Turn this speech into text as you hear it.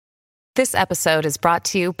This episode is brought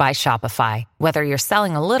to you by Shopify. Whether you're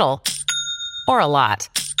selling a little or a lot,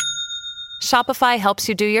 Shopify helps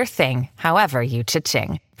you do your thing, however you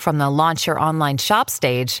cha-ching. From the launch your online shop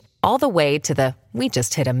stage, all the way to the we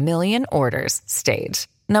just hit 1 million orders stage.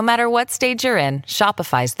 No matter what stage you're in,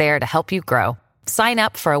 Shopify's there to help you grow. Sign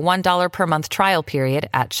up for a $1 per month trial period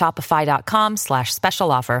at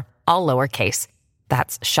shopify.com/special offer, all lowercase.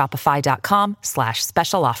 That's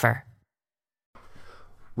shopify.com/special offer.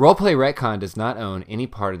 Roleplay Retcon does not own any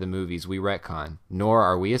part of the movies we retcon, nor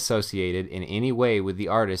are we associated in any way with the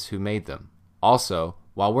artists who made them. Also,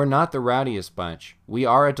 while we're not the rowdiest bunch, we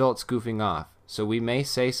are adults goofing off, so we may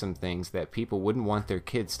say some things that people wouldn't want their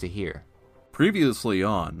kids to hear. Previously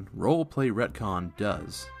on Roleplay Retcon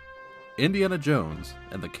does Indiana Jones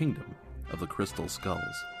and the Kingdom of the Crystal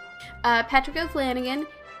Skulls. Patrick O'Flanagan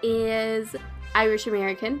is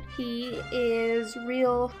Irish-American. He is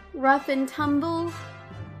real rough and tumble.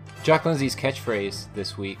 Jock Lindsay's catchphrase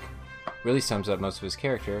this week really sums up most of his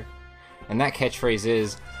character, and that catchphrase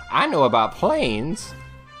is, I know about planes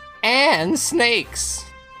and snakes.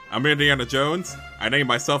 I'm Indiana Jones. I named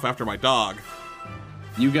myself after my dog.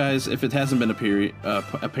 You guys, if it hasn't been apparent,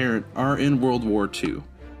 are in World War II.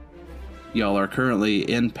 Y'all are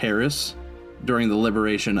currently in Paris during the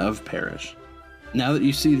liberation of Paris. Now that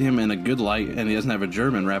you see him in a good light and he doesn't have a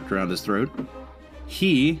German wrapped around his throat,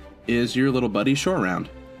 he is your little buddy Shore Round.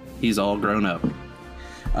 He's all grown up.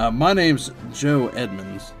 My name's Joe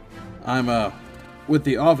Edmonds. I'm with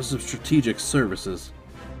the Office of Strategic Services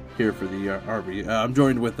here for the Army. I'm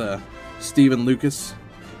joined with Stephen Lucas,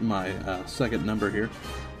 my second number here,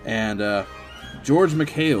 and George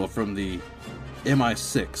McHale from the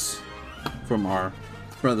MI6, from our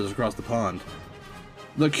brothers across the pond.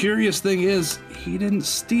 The curious thing is, he didn't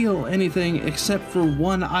steal anything except for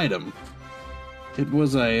one item. It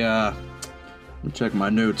was a, let me check my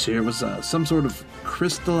notes here. It was some sort of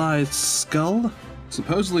crystallized skull.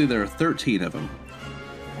 Supposedly there are 13 of them.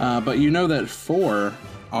 But you know that 4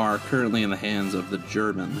 are currently in the hands of the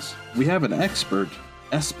Germans. We have an expert,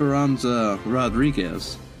 Esperanza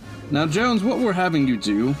Rodriguez. Now, Jones, what we're having you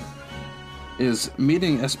do is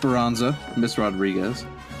meeting Esperanza, Miss Rodriguez,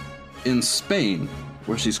 in Spain,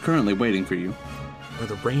 where she's currently waiting for you. Where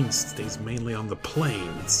the rain stays mainly on the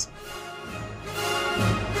plains.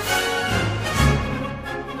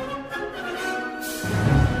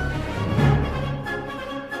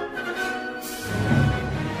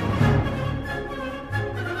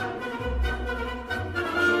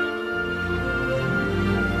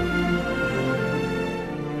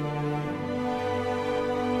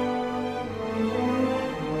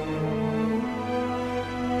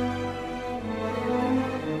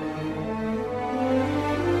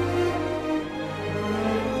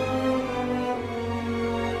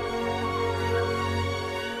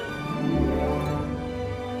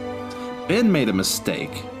 Ben made a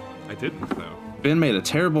mistake. I didn't, though. Ben made a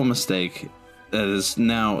terrible mistake that has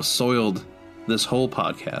now soiled this whole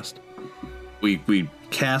podcast. We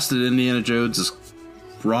casted Indiana Jones as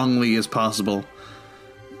wrongly as possible,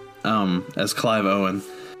 as Clive Owen.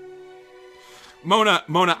 Mona,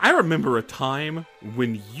 I remember a time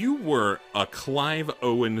when you were a Clive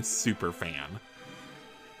Owen superfan.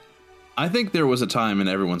 I think there was a time in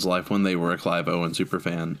everyone's life when they were a Clive Owen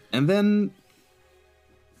superfan, and then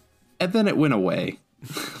it went away.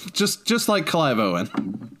 just like Clive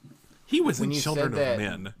Owen. He was When in you Children said of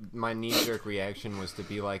that, Men. my knee-jerk reaction was to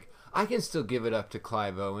be like, I can still give it up to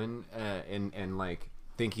Clive Owen and like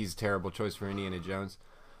think he's a terrible choice for Indiana Jones.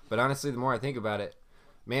 But honestly, the more I think about it,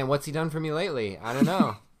 man, what's he done for me lately? I don't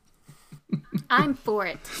know. I'm for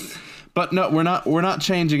it. But no, we're not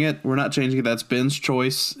changing it. We're not changing it. That's Ben's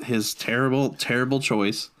choice, his terrible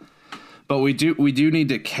choice. But we do need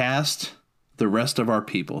to cast the rest of our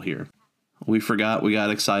people here. We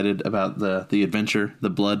got excited about the adventure, the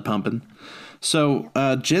blood pumping. So,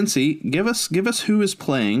 Jency, give us who is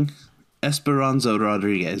playing Esperanza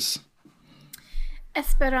Rodriguez.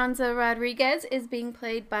 Esperanza Rodriguez is being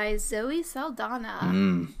played by Zoe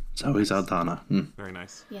Saldana. Zoe Saldana. Very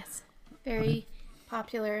nice. Yes, very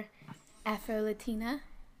popular Afro-Latina.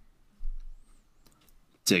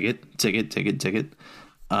 Dig it.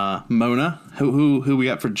 Mona, who we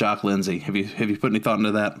got for Jock Lindsay? Have you put any thought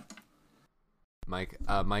into that? Mike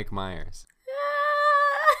Myers.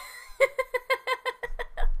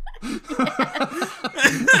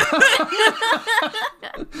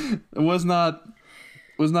 Was not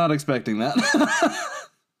expecting that.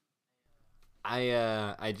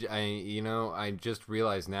 I just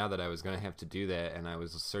realized now that I was going to have to do that, and I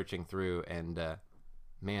was searching through, and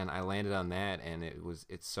man, I landed on that, and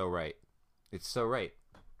it's so right. It's so right.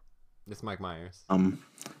 It's Mike Myers.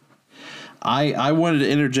 I wanted to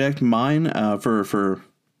interject mine for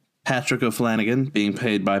Patrick O'Flanagan being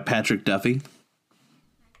paid by Patrick Duffy.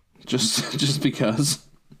 Just because.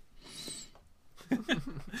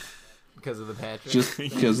 Because of the Patrick. Just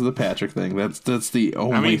because of the Patrick thing. That's the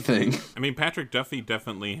only thing. I mean, Patrick Duffy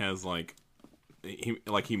definitely has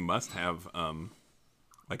he must have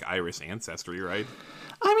Irish ancestry, right?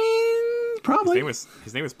 I mean, probably.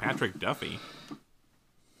 His name was Patrick Duffy.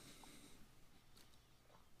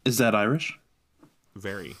 Is that Irish?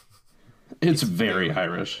 Very. It's very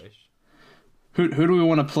Irish. Who do we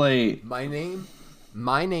want to play? My name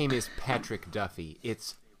is Patrick Duffy.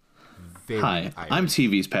 It's very Hi, Irish. I'm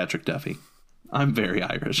TV's Patrick Duffy. I'm very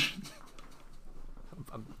Irish.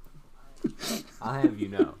 I'll have you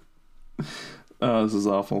know. Oh, this is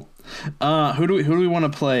awful. Who do we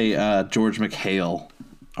want to play? George McHale,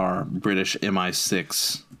 our British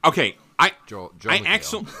MI6. Okay, Joel I McHale.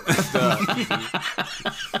 actually.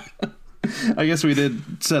 I guess we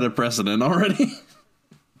did set a precedent already.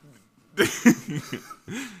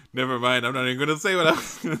 Never mind. I'm not even going to say what I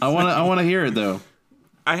was going to say. I want to hear it though.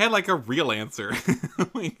 I had a real answer.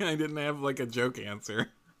 I didn't have a joke answer.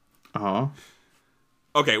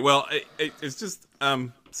 Okay, well, it's just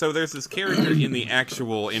so there's this character in the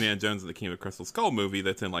actual Indiana Jones and the Kingdom of the Crystal Skull movie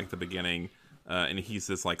that's in the beginning, and he's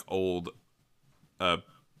this old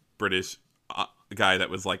British guy that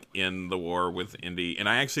was in the war with Indy, and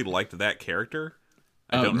I actually liked that character.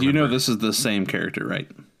 I don't you know remember. this is the same character, right?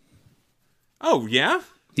 Oh yeah.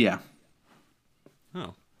 Yeah.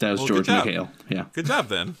 Oh, That was well, George good job. McHale. Yeah. Good job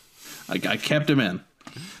then. I kept him in.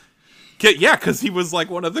 Yeah, because he was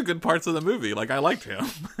one of the good parts of the movie. I liked him.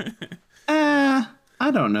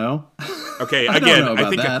 I don't know. Okay, I don't again, know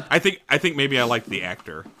about that. I think maybe I liked the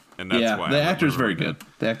actor, and that's why. The actor's very good.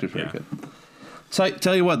 The actor's very Yeah. good.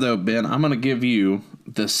 Tell you what though, Ben, I'm going to give you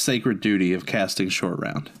the sacred duty of casting Short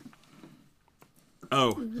Round.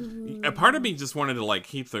 Oh, a part of me just wanted to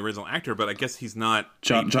keep the original actor, but I guess he's not.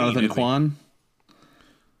 18, Jonathan is he? Kwan.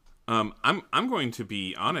 I'm going to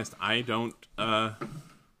be honest. I don't.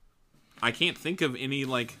 I can't think of any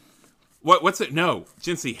What's it? No,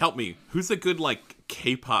 Jinsey, help me. Who's a good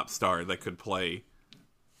K-pop star that could play?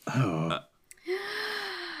 Oh.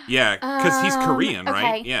 Yeah, because he's Korean,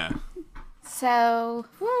 right? okay. Yeah. So,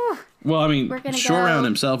 Well, I mean, We're gonna Short go- Round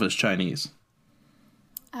himself is Chinese.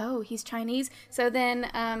 oh, he's Chinese. So then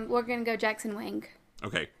we're going to go Jackson Wang.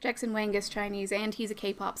 Okay, Jackson Wang is Chinese, and he's a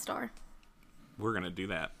K-pop star. we're gonna do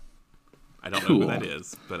that. I don't know Cool. who that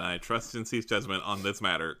is, but I trust Jinsey's judgment on this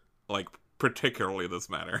matter. Particularly this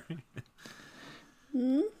matter.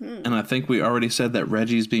 And I think we already said that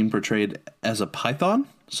Reggie's being portrayed as a python,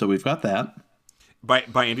 so we've got that. by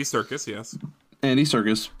Andy Serkis, yes. Andy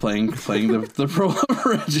Serkis playing the role of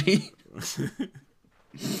Reggie.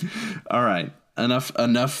 All right,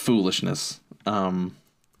 enough foolishness. Oh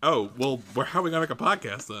well, how are we gonna make a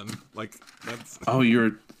podcast then? That's. Oh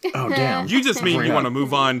damn. You just mean you Forgot. want to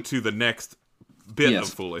move on to the next bit of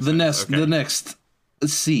foolishness. The next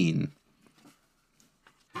scene.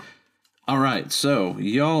 All right, so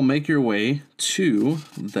y'all make your way to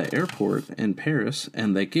the airport in Paris,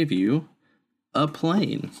 and they give you a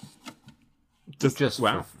plane. Just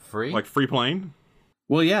wow, for free? free plane.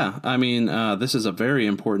 Well, yeah, I mean, this is a very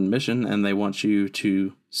important mission, and they want you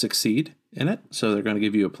to succeed in it, so they're going to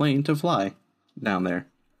give you a plane to fly down there.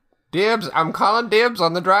 Dibs! I'm calling dibs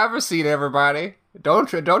on the driver's seat, everybody. Don't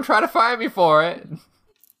try to find me for it.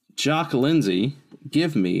 Jock Lindsay,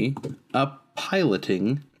 give me a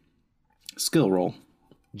piloting skill roll.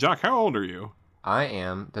 Jock, how old are you? I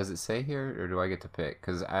am. Does it say here, or do I get to pick?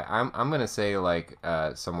 Because I'm gonna say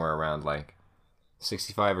somewhere around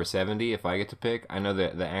 65 or 70 if I get to pick. I know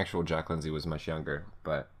that the actual Jock Lindsay was much younger,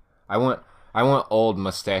 but I want old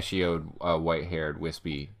mustachioed, white-haired,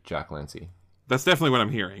 wispy Jock Lindsay. That's definitely what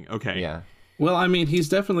I'm hearing. Okay. Yeah. Well, I mean, he's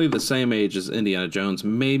definitely the same age as Indiana Jones,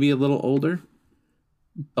 maybe a little older.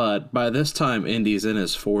 But by this time, Indy's in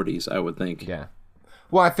his 40s, I would think. Yeah.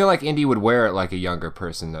 Well, I feel like Indy would wear it like a younger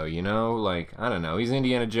person, though, you know? I don't know. He's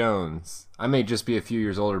Indiana Jones. I may just be a few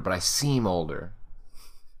years older, but I seem older.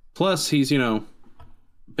 Plus, he's,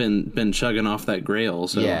 been chugging off that Grail,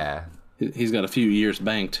 so Yeah. he's got a few years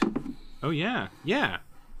banked. Oh yeah. Yeah.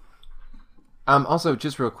 Also,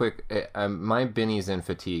 just real quick, my bennies and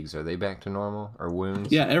fatigues, are they back to normal? Or wounds?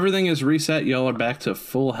 Yeah, everything is reset. Y'all are back to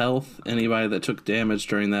full health. Anybody that took damage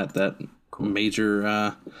during that major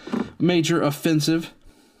offensive.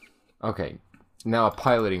 Okay. Now a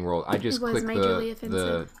piloting roll. I just It was click majorly the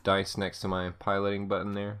offensive. dice next to my piloting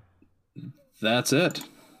button there. That's it.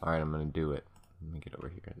 All right, I'm going to do it. Let me get over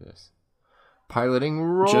here to this. Piloting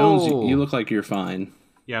roll. Jones, you look like you're fine.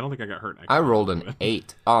 Yeah, I don't think I got hurt. I rolled an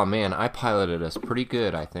 8. Oh man, I piloted us pretty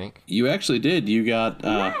good, I think. You actually did. You got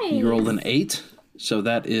you rolled an 8, so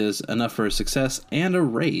that is enough for a success and a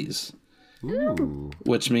raise. Ooh.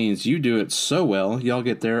 Which means you do it so well, y'all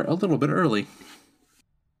get there a little bit early.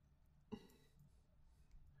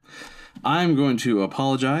 I'm going to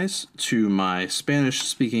apologize to my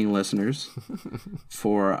Spanish-speaking listeners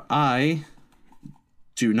for I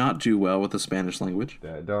do not do well with the Spanish language.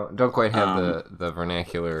 Don't quite have the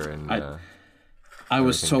vernacular and. I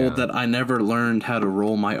was told down. that I never learned how to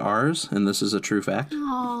roll my R's, and this is a true fact.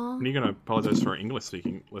 Aw. And you're gonna apologize for our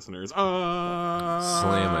English-speaking listeners. Slam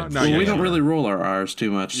it. No, Well, yeah, we yeah, don't yeah. really roll our R's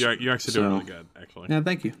too much. You're actually doing really good, actually. Yeah,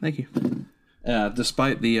 thank you.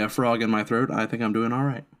 Despite the frog in my throat, I think I'm doing all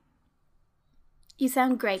right. You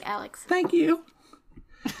sound great, Alex. Thank you.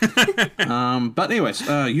 But anyways,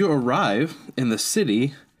 you arrive in the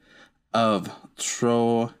city of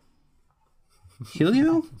Trujillo?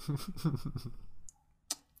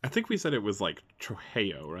 I think we said it was like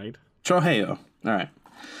Trujillo, right? Trujillo. All right.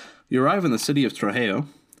 You arrive in the city of Trujillo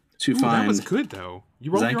to find... That was good, though.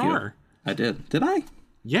 You rolled Thank your you. R. I did. Did I?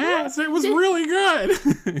 Yes, it was really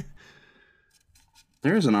good.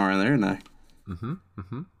 There is an R in there, isn't I?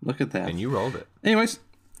 Look at that. And you rolled it. Anyways,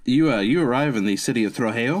 you arrive in the city of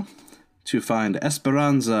Trujillo to find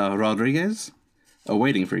Esperanza Rodriguez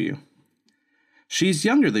awaiting for you. She's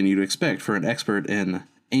younger than you'd expect for an expert in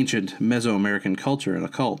ancient Mesoamerican culture and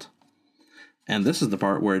occult. And this is the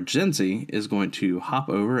part where Jency is going to hop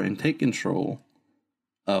over and take control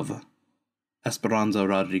of Esperanza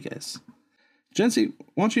Rodriguez. Jency,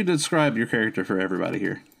 why don't you describe your character for everybody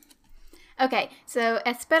here? Okay, so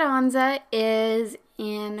Esperanza is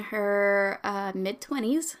in her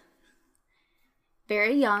mid-20s.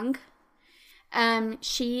 Very young.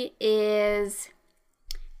 She is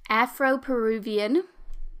Afro-Peruvian.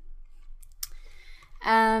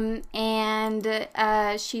 And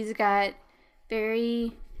she's got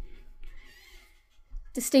very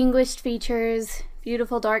distinguished features,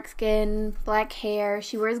 beautiful dark skin, black hair.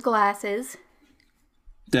 She wears glasses.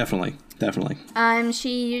 Definitely.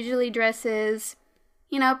 She usually dresses,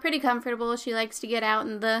 pretty comfortable. She likes to get out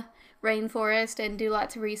in the rainforest and do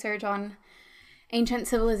lots of research on ancient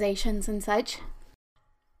civilizations and such.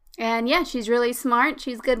 And yeah, she's really smart.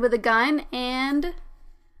 She's good with a gun, and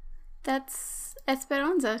that's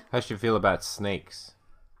Esperanza. How's she feel about snakes?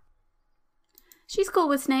 She's cool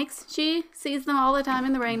with snakes. She sees them all the time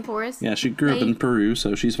in the rainforest. Yeah, she grew up in Peru,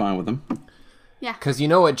 so she's fine with them. Yeah. Because you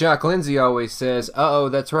know what Jock Lindsay always says? Uh-oh,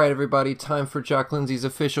 that's right, everybody. Time for Jock Lindsay's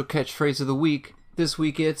official catchphrase of the week. This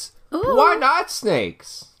week it's, Ooh. Why not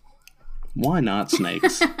snakes? Why not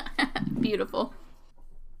snakes? Beautiful.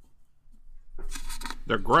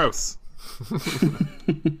 They're gross.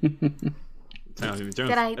 Did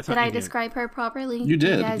I describe her properly? You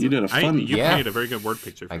did. You did a fun... You Yeah. painted a very good word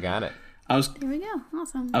picture. I got it. There we go.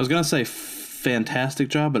 Awesome. I was going to say fantastic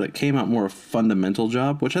job, but it came out more a fundamental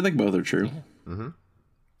job, which I think both are true.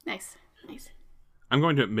 Nice. I'm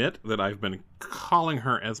going to admit that I've been calling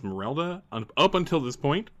her Esmeralda up until this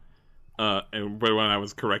point, and when I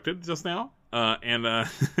was corrected just now, so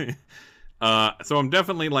I'm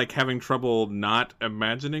definitely like having trouble not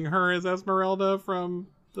imagining her as Esmeralda from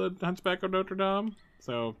the Hunchback of Notre Dame.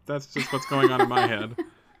 So that's just what's going on in my head.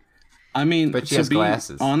 I mean, But she to has be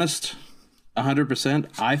glasses. honest,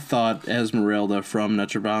 100%, I thought Esmeralda from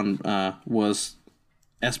Notre Dame was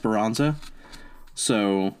Esperanza,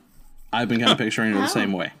 so I've been kind of picturing her the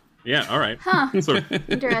same way. Yeah, all right. So,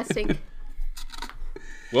 Interesting.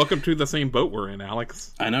 welcome to the same boat we're in,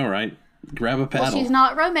 Alex. I know, right? Grab a paddle. Well, she's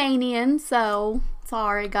not Romanian, so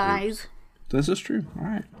sorry, guys. This is true. All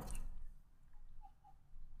right.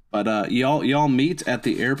 But y'all meet at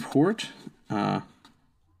the airport. I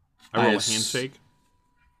roll a Nice. handshake.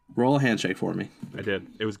 Roll a handshake for me. I did.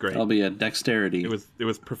 It was great. That'll be a dexterity. It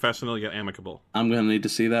was professional yet amicable. I'm going to need to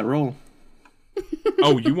see that roll.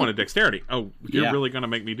 Oh, you wanted dexterity. Oh, you're Yeah. really going to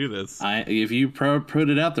make me do this. If you put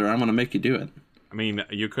it out there, I'm going to make you do it. I mean,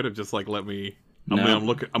 you could have just like let me. No.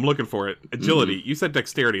 I'm looking for it. Agility. You said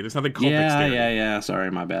dexterity. There's nothing called dexterity. Yeah. Sorry,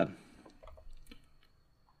 my bad.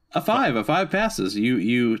 A 5 passes.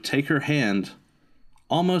 You take her hand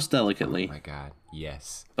almost delicately, Oh my god,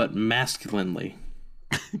 yes. but masculinely.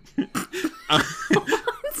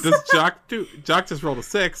 Does Jock do? Jock just rolled a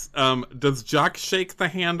 6. Does Jock shake the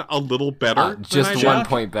hand a little better? than Just I 1 did?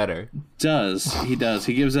 point better. He does.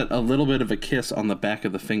 He gives it a little bit of a kiss on the back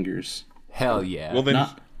of the fingers. Hell yeah. Well then,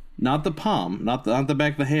 Not the palm, not the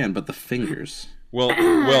back of the hand, but the fingers.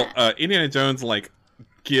 Indiana Jones like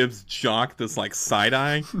gives Jock this like side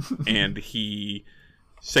eye, and he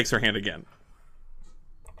shakes her hand again.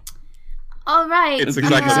 All right. It's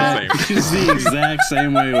exactly the same. It's the exact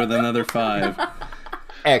same way with another 5.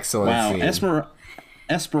 Excellent Wow, scene. Esperanza.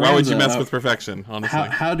 Why would you mess with perfection, honestly?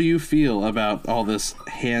 How do you feel about all this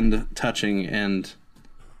hand touching and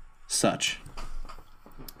such?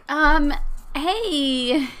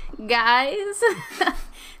 Hey, guys.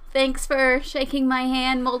 Thanks for shaking my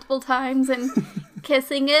hand multiple times and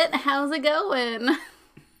kissing it. How's it going?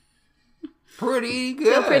 Pretty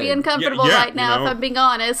good. Feel pretty uncomfortable Yeah, right now, you know. if I'm being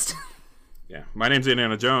honest. Yeah, my name's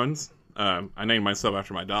Indiana Jones. I named myself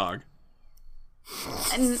after my dog.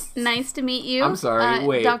 Nice to meet you. I'm sorry,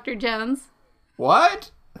 wait. Dr. Jones.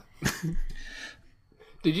 What?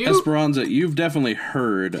 Did you? Esperanza, you've definitely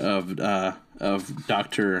heard of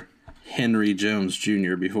Dr. Henry Jones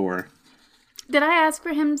Jr. before. Did I ask for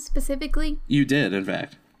him specifically? You did, in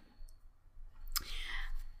fact.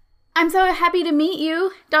 I'm so happy to meet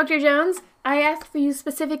you, Dr. Jones. I asked for you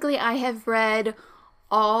specifically. I have read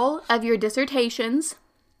all of your dissertations,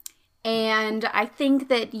 and I think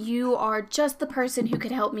that you are just the person who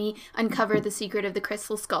could help me uncover the secret of the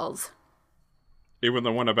crystal skulls. Even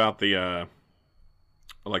the one about the,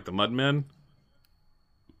 like the Mudmen?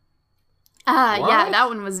 Yeah, that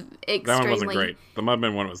one was extremely That one wasn't great. The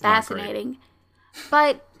Mudmen one was not great. fascinating.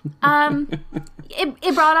 But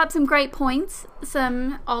it brought up some great points,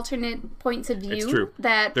 some alternate points of view. It's true.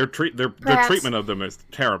 That Their perhaps- treatment of them is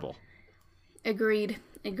terrible. Agreed.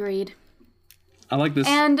 I like this.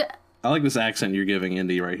 And I like this accent you're giving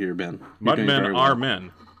Indy right here, Ben. You're doing very Mudmen well. are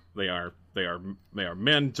men. They are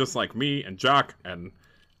men just like me and Jock and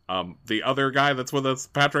the other guy that's with us,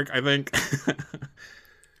 Patrick, I think.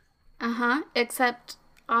 except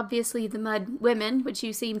obviously the mud women, which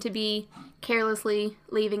you seem to be carelessly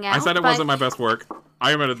leaving out. I said it but- wasn't my best work.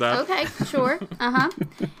 I admitted that. Okay, sure.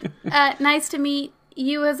 Nice to meet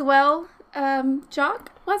you as well,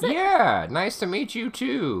 Jock, was it? Yeah, nice to meet you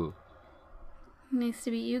too. Nice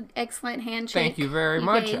to meet you. Excellent handshake. Thank you very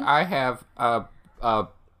much. gave. I have a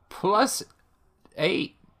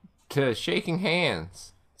 +8 to shaking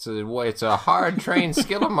hands. So it's a hard trained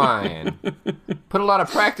skill of mine. Put a lot of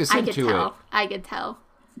practice I could into tell. it. I could tell.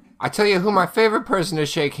 I tell you who my favorite person to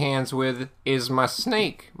shake hands with is my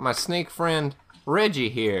snake friend Reggie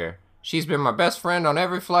here. She's been my best friend on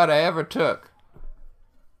every flight I ever took.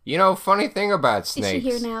 You know, funny thing about she snakes.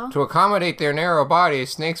 here now? To accommodate their narrow bodies,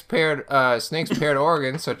 snakes' paired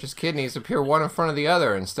organs, such as kidneys, appear one in front of the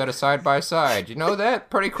other instead of side by side. You know that?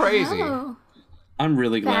 Pretty crazy. Oh, I'm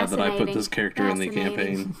really glad that I put Fascinating. this character in the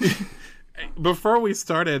Fascinating. campaign. Before we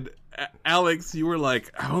started, Alex, you were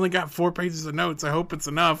like, I only got 4 pages of notes. I hope it's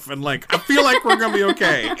enough. And like, I feel like we're going to be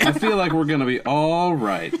okay. I feel like we're gonna be all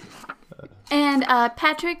right. and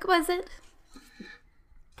Patrick, was it?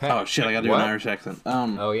 Oh shit! I gotta do What? an Irish accent.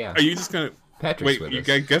 Oh, yeah. Are you just going to... Patrick's Wait, with you us.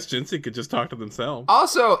 guess Jinsey could just talk to themselves.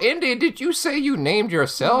 Also, Indy, did you say you named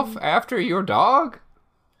yourself after your dog?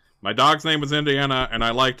 My dog's name was Indiana, and I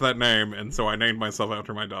liked that name, and so I named myself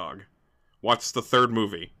after my dog. Watch the 3rd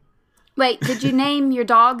movie. Wait, did you name your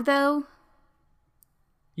dog though?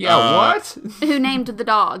 Yeah, what? Who named the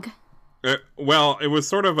dog? Well, it was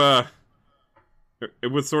sort of a...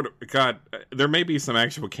 It was sort of... God, there may be some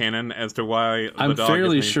actual canon as to why the I'm dog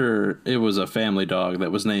fairly is named... sure it was a family dog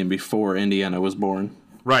that was named before Indiana was born.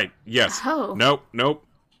 Right, yes. Oh. Nope.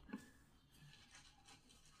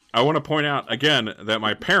 I want to point out, again, that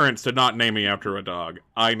my parents did not name me after a dog.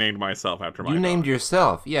 I named myself after my You dog. named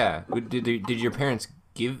yourself, yeah. Did your parents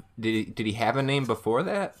give... Did he have a name before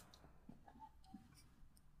that?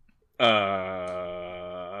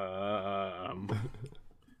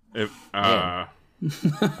 Yeah.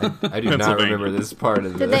 I do not Pennsylvania. remember this part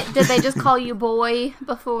of Did they just call you boy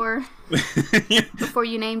before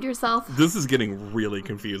you named yourself? This is getting really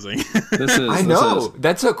confusing. This is. I know.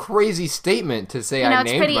 That's a crazy statement to say You know, I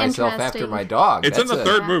it's named pretty myself after interesting. my dog. It's in That's the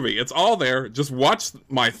 3rd movie. It's all there. Just watch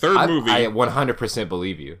my 3rd movie. I 100%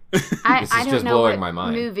 believe you. I This is don't just know blowing what my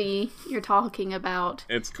mind. movie you're talking about.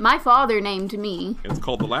 It's- My father named me. It's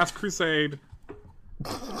called The Last Crusade.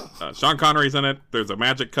 Sean Connery's in it. There's a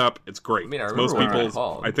magic cup. It's great. mean, I It's remember most what it's people's.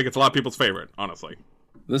 called. I think it's a lot of people's favorite. Honestly.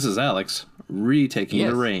 This is Alex retaking Yes.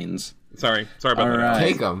 the reins. Sorry about All that. right.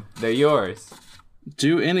 Take them. They're yours.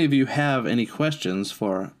 Do any of you have any questions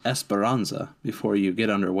for Esperanza before you get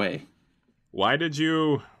underway? Why did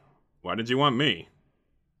you want me?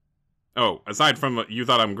 Oh, aside from you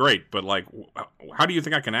thought I'm great, but like, how do you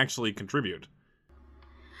think I can actually contribute?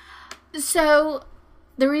 So,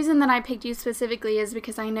 the reason that I picked you specifically is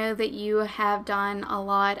because I know that you have done a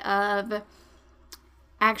lot of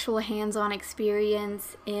actual hands-on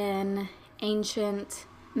experience in ancient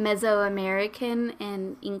Mesoamerican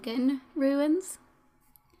and Incan ruins.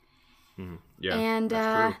 Yeah, and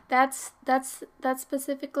that's true. that's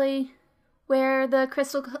specifically where the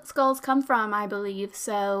crystal skulls come from, I believe.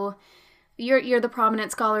 So you're the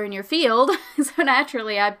prominent scholar in your field, so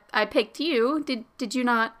naturally I picked you. Did you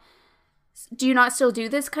not? Do you not still do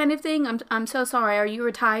this kind of thing? I'm so sorry. Are you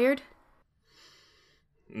retired?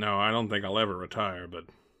 No, I don't think I'll ever retire, but...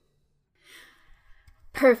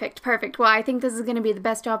 Perfect. Well, I think this is going to be the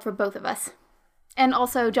best job for both of us. And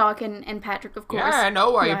also Jock and Patrick, of course. Yeah, I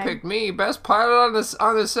know why you Right. picked me. Best pilot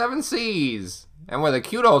on the seven seas. And with a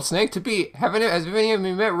cute old snake to beat. Has any of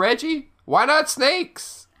you met Reggie? Why not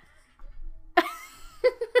snakes?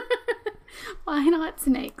 Why not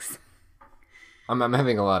snakes? I'm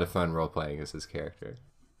having a lot of fun role-playing as his character.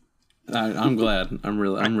 I'm glad. I'm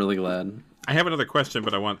really glad. I have another question,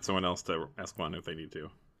 but I want someone else to ask one if they need to.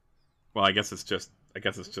 Well, I guess it's just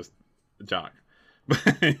Jock.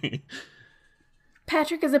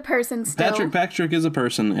 Patrick is a person still. Patrick is a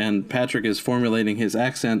person, and Patrick is formulating his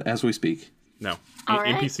accent as we speak. No. All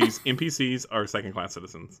right. NPCs are second-class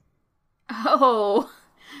citizens. Oh.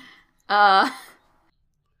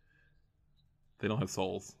 They don't have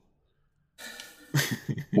souls.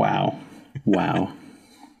 Wow.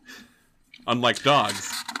 Unlike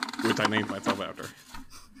dogs, which I named myself after.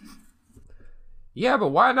 Yeah, but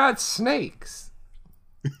why not snakes?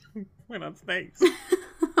 Why not snakes?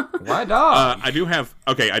 Why dogs? I do have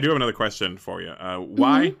another question for you.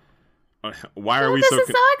 Why are we This so... is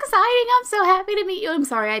so exciting. I'm so happy to meet you. I'm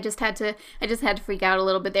sorry. I just had to freak out a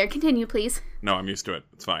little bit there. Continue, please. No, I'm used to it.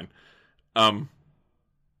 It's fine.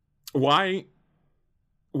 Why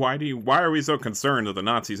are we so concerned that the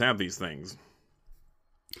Nazis have these things?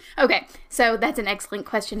 Okay, so that's an excellent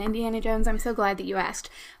question, Indiana Jones. I'm so glad that you asked.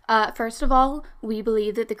 First of all, we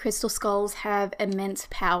believe that the crystal skulls have immense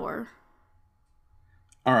power.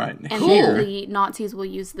 All right, And here, that the Nazis will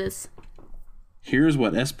use this. here's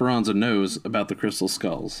what Esperanza knows about the crystal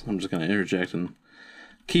skulls. I'm just going to interject and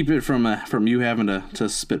keep it from you having to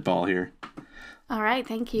spitball here. All right,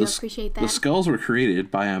 thank you. I appreciate that. The skulls were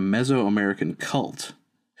created by a Mesoamerican cult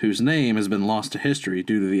whose name has been lost to history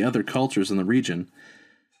due to the other cultures in the region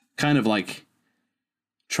kind of like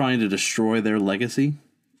trying to destroy their legacy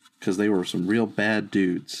because they were some real bad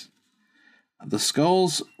dudes. The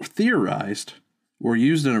skulls, theorized, were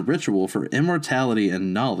used in a ritual for immortality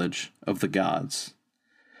and knowledge of the gods.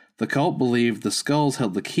 The cult believed the skulls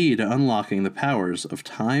held the key to unlocking the powers of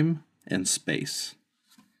time and space.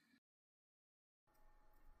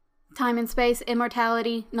 Time and space,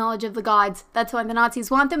 immortality, knowledge of the gods. That's why the Nazis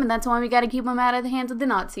want them, and that's why we gotta keep them out of the hands of the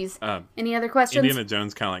Nazis. Any other questions? Indiana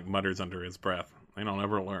Jones kind of like mutters under his breath. They don't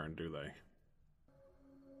ever learn, do they?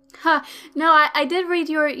 No, I did read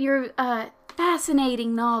your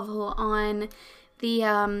fascinating novel on the,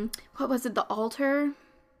 what was it, The Altar?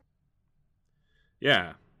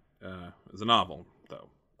 Yeah. It was a novel, though.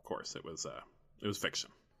 Of course, it was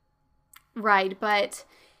fiction. Right, but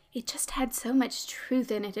it just had so much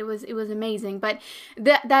truth in it. It was amazing. But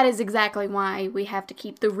that is exactly why we have to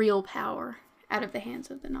keep the real power out of the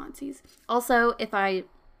hands of the Nazis. Also, if I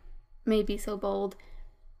may be so bold,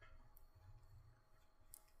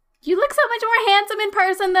 you look so much more handsome in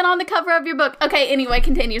person than on the cover of your book. Okay, anyway,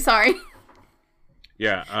 continue. Sorry.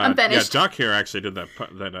 Yeah, I'm finished. Yeah, Jock here actually did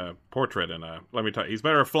that portrait, and let me tell you, he's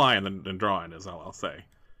better at flying than drawing, is all I'll say.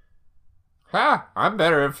 Ha! I'm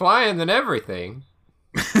better at flying than everything.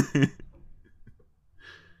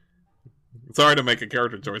 Sorry to make a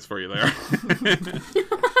character choice for you there.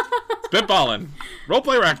 Spitballing.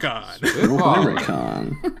 Roleplay retcon.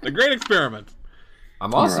 Recon. The great experiment.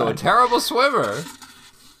 I'm also a terrible swimmer.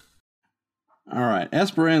 All right.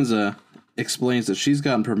 Esperanza explains that she's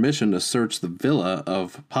gotten permission to search the villa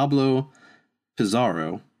of Pablo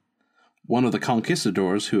Pizarro, one of the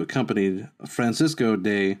conquistadors who accompanied Francisco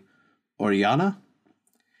de Orellana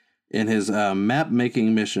in his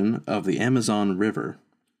map-making mission of the Amazon River.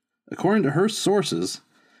 According to her sources,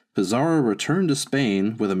 Pizarro returned to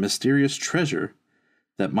Spain with a mysterious treasure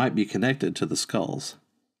that might be connected to the skulls.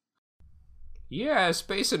 Yeah,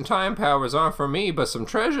 space and time powers aren't for me, but some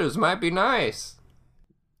treasures might be nice.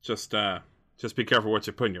 Just be careful what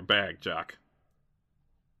you put in your bag, Jock.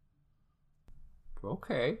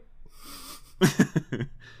 Okay.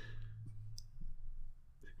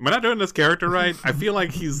 Am I not doing this character right? I feel like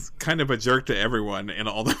he's kind of a jerk to everyone in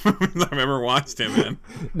all the movies I've ever watched him in.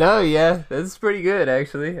 No, yeah, that's pretty good,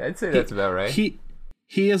 actually. I'd say that's about right. He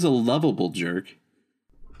is a lovable jerk.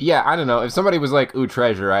 Yeah, I don't know. If somebody was like, ooh,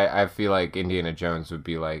 treasure, I feel like Indiana Jones would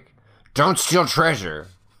be like, don't steal treasure.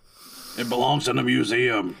 It belongs in a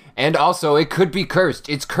museum. And also, it could be cursed.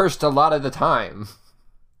 It's cursed a lot of the time.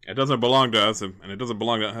 It doesn't belong to us, and it doesn't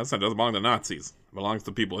belong to us, and it doesn't belong to Nazis. It belongs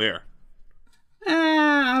to people here.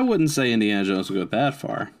 I wouldn't say Indiana Jones would go that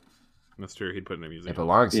far. That's true. He'd put it in a museum. It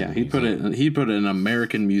belongs. Yeah, he'd put it in an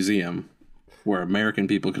American museum where American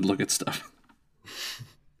people could look at stuff.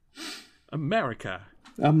 America.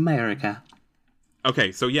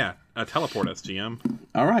 Okay, so yeah, teleport us, GM.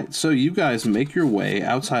 All right, so you guys make your way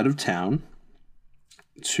outside of town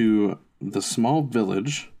to the small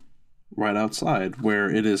village right outside where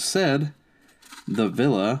it is said the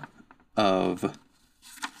villa of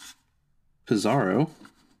Pizarro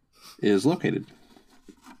is located.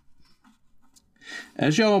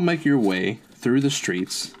 As y'all make your way through the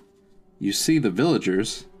streets, you see the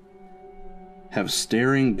villagers have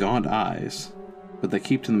staring, gaunt eyes, but they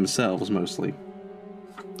keep to themselves mostly.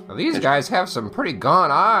 Well, these guys have some pretty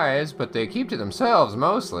gaunt eyes, but they keep to themselves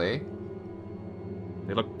mostly.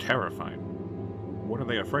 They look terrified. What are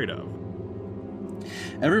they afraid of?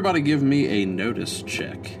 Everybody give me a notice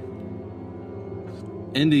check.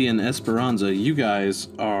 Indy and Esperanza, you guys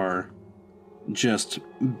are just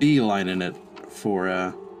beelining it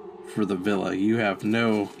for the villa. You have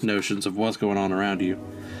no notions of what's going on around you.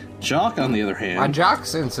 Jock, on the other hand... My jock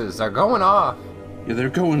senses are going off. Yeah, they're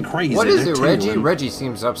going crazy. What is it, They're Reggie? tingling. Reggie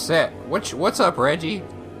seems upset. What's up, Reggie?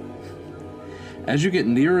 As you get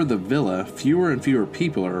nearer the villa, fewer and fewer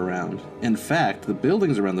people are around. In fact, the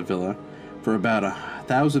buildings around the villa, for about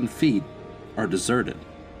 1,000 feet, are deserted.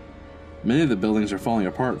 Many of the buildings are falling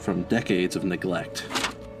apart from decades of neglect.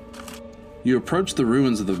 You approach the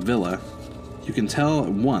ruins of the villa. You can tell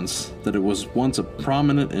at once that it was once a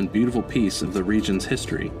prominent and beautiful piece of the region's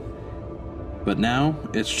history. But now,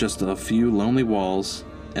 it's just a few lonely walls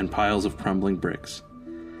and piles of crumbling bricks.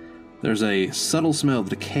 There's a subtle smell of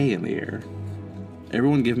decay in the air.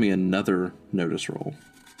 Everyone give me another notice roll.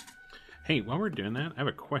 Hey, while we're doing that, I have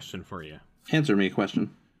a question for you. Answer me a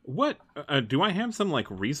question. What, do I have some,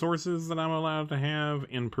 resources that I'm allowed to have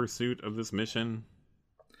in pursuit of this mission?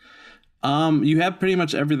 You have pretty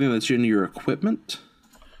much everything that's in your equipment.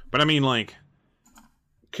 But I mean, would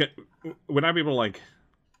I be able to,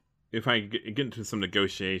 if I get into some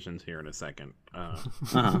negotiations here in a second,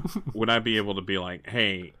 would I be able to be like,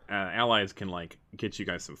 hey, allies can, get you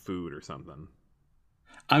guys some food or something?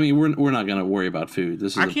 I mean, we're not going to worry about food.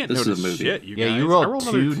 This is a movie. Shit, you Yeah, guys. you I rolled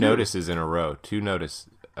another two notices in a row. Two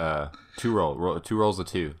rolls of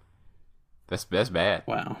two. That's bad.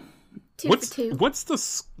 Wow. Two for two. What's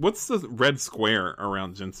the red square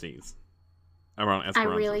around Jinxie's? Around I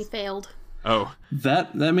Esperanza's? really failed. Oh,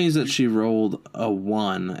 That means that she rolled a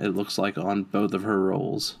 1, it looks like, on both of her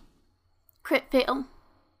rolls. Crit fail.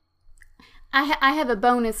 I have a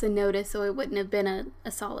bonus in notice, so it wouldn't have been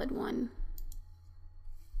a solid one.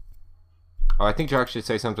 Oh, I think Jock should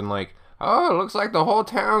say something like, "Oh, it looks like the whole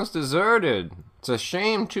town's deserted. It's a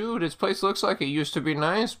shame, too. This place looks like it used to be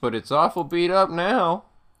nice, but it's awful beat up now."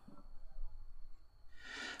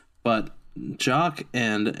 But Jock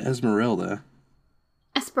and Esperanza,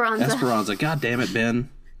 Esperanza. God damn it, Ben.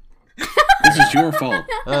 This is your fault.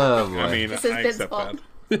 Oh, boy. I mean, This is I Ben's accept fault.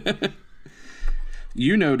 that.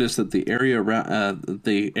 You notice that the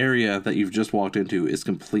area that you've just walked into is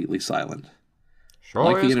completely silent. Sure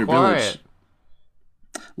like the is inner quiet. village.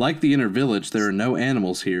 Like the inner village, there are no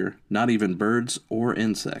animals here, not even birds or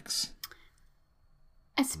insects.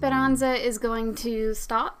 Esperanza is going to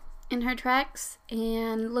stop in her tracks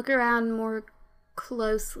and look around more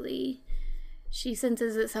closely. She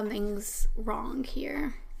senses that something's wrong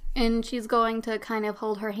here. And she's going to kind of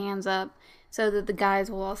hold her hands up so that the guys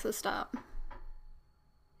will also stop.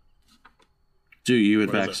 Do you, in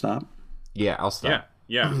What is fact, it? stop? Yeah, I'll stop.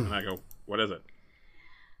 Yeah. And I go, what is it?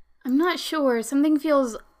 I'm not sure. Something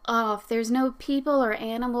feels off. There's no people or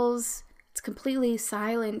animals. It's completely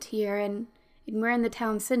silent here, and we're in the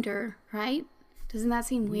town center, right? Doesn't that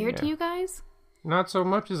seem weird to Yeah. you guys? Not so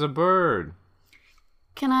much as a bird.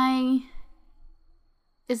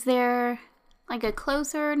 Is there a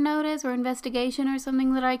closer notice or investigation or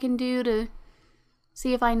something that I can do to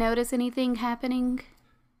see if I notice anything happening?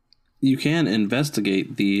 You can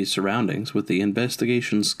investigate the surroundings with the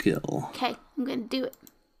investigation skill. Okay, I'm gonna do it.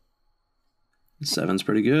 7's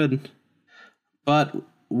pretty good. But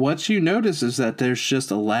what you notice is that there's just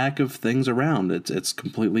a lack of things around. It's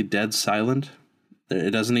completely dead silent. You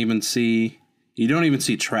don't even see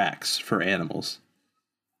tracks for animals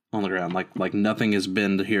on the ground. Like nothing has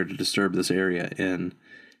been here to disturb this area in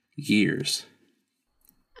years.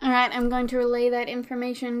 Alright, I'm going to relay that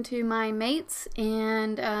information to my mates,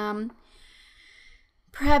 and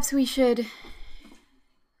perhaps we should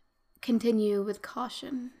continue with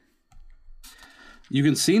caution. You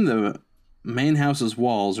can see the main house's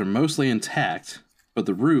walls are mostly intact, but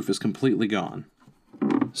the roof is completely gone.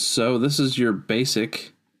 So this is your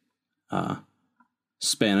basic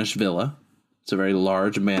Spanish villa. It's a very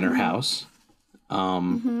large manor house.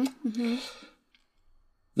 The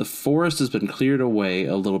forest has been cleared away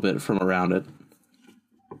a little bit from around it.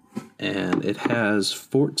 And it has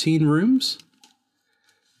 14 rooms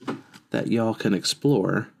that y'all can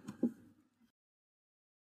explore.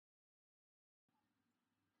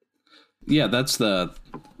 Yeah, that's the...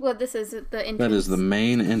 Well, this is the entrance. That is the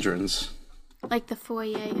main entrance. Like the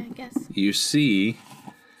foyer, I guess. You see,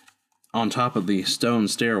 on top of the stone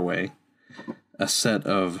stairway, a set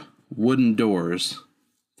of wooden doors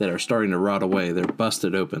that are starting to rot away. They're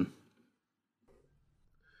busted open.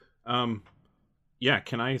 Yeah,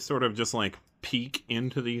 can I sort of just like peek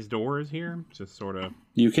into these doors here? Just sort of.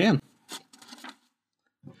 You can.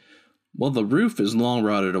 Well, the roof is long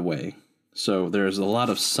rotted away, so there's a lot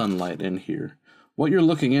of sunlight in here. What you're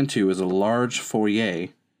looking into is a large foyer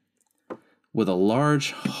with a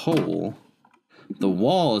large hole. The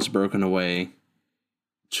wall is broken away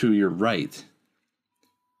to your right,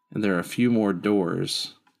 and there are a few more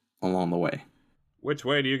doors along the way. Which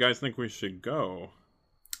way do you guys think we should go?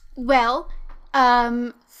 Well,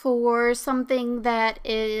 for something that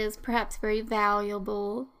is perhaps very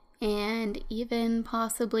valuable and even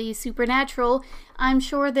possibly supernatural, I'm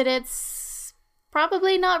sure that it's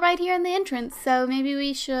probably not right here in the entrance, so maybe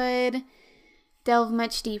we should delve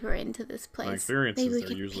much deeper into this place. My experience is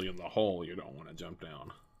they're usually in the hole. You don't want to jump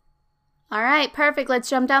down. All right, perfect. Let's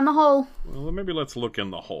jump down the hole. Well, maybe let's look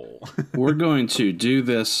in the hole. We're going to do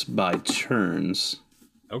this by turns.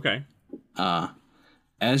 Okay.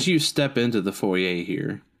 As you step into the foyer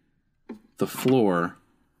here, the floor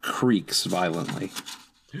creaks violently.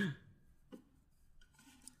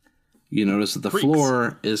 You notice that the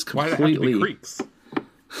floor is completely... Why do it have to be creaks?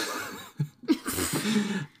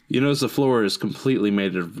 You notice the floor is completely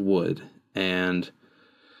made of wood, and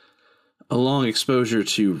a long exposure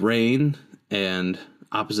to rain and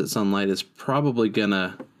opposite sunlight is probably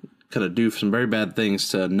gonna kind of do some very bad things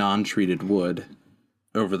to non-treated wood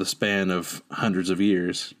over the span of hundreds of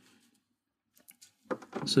years.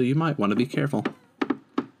 So you might want to be careful.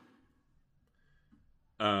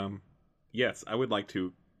 Yes, I would like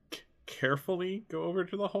to carefully go over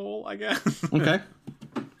to the hole, I guess. Okay.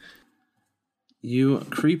 You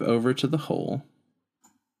creep over to the hole.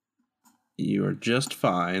 You are just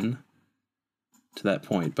fine to that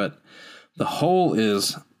point, but the hole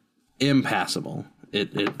is impassable.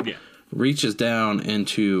 It reaches down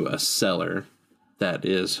into a cellar that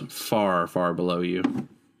is far, far below you.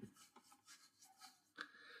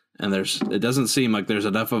 And it doesn't seem like there's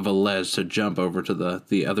enough of a ledge to jump over to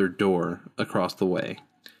the other door across the way.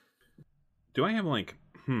 Do I have I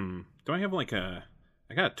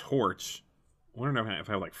got a torch. I wonder if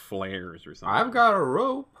I have like flares or something. I've got a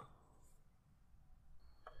rope.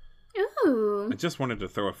 Ooh. I just wanted to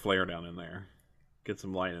throw a flare down in there. Get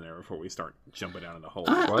some light in there before we start jumping down in the hole.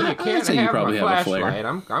 Well, you can't say you have probably a have a flare.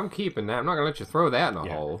 flashlight. I'm keeping that. I'm not gonna let you throw that in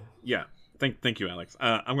a hole. Yeah. Thank you, Alex.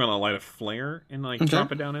 I'm gonna light a flare and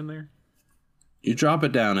drop it down in there. You drop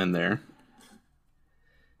it down in there,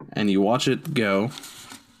 and you watch it go,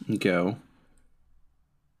 and go,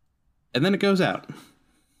 and then it goes out.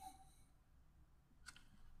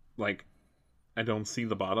 Like, I don't see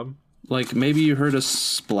the bottom. Like, maybe you heard a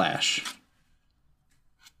splash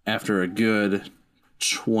after a good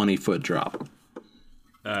 20-foot drop.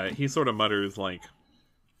 He sort of mutters like,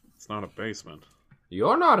 "It's not a basement."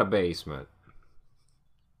 You're not a basement.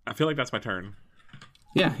 I feel like that's my turn.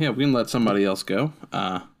 Yeah, we can let somebody else go.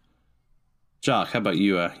 Jock, how about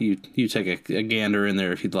you? You take a gander in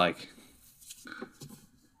there if you'd like.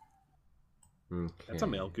 Okay. That's a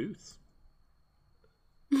male goose.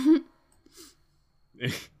 Got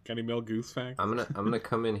any male goose facts? I'm gonna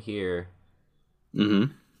come in here.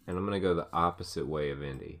 Mm-hmm. And I'm gonna go the opposite way of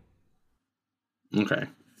Indy. Okay.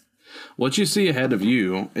 What you see ahead of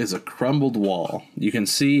you is a crumbled wall. You can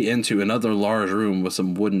see into another large room with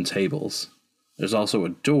some wooden tables. There's also a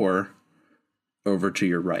door over to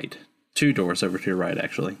your right. 2 doors over to your right,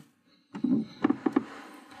 actually.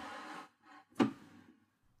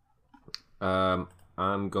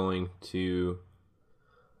 I'm going to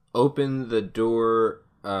open the door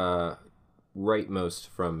rightmost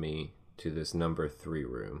from me to this number 3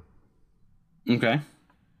 room. Okay.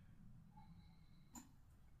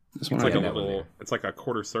 It's like it's like a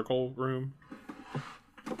quarter circle room.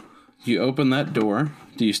 You open that door.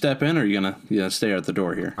 Do you step in, or are you gonna stay at the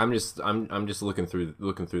door here? I'm just looking through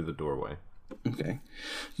the doorway. Okay.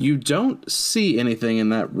 You don't see anything in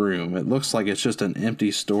that room. It looks like it's just an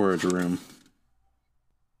empty storage room.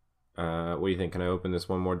 What do you think? Can I open this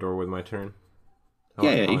one more door with my turn?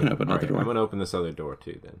 Yeah, you can open another door. I'm gonna open this other door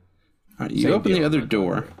too then. All right, you open the other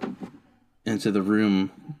door. into the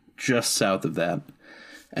room just south of that,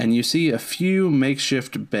 and you see a few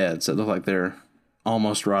makeshift beds that look like they're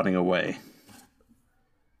almost rotting away.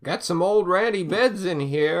 Got some old ratty beds in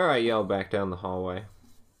here, I yell back down the hallway.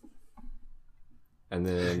 And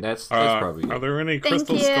then that's probably Are it. there any Thank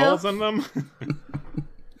crystal you. skulls in them?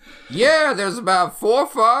 Yeah, there's about 4 or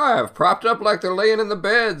 5, propped up like they're laying in the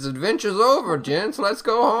beds. Adventure's over, gents. Let's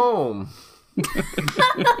go home.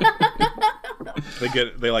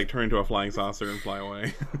 They like turn into a flying saucer and fly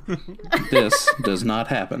away. This does not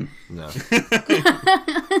happen. No.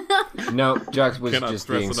 No, Jux was Cannot just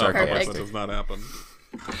stress being enough how much sarcastic. that does not happen.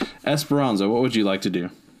 Esperanza, what would you like to do?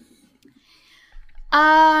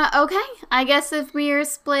 Okay. I guess if we are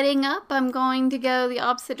splitting up, I'm going to go the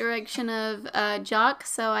opposite direction of Jock.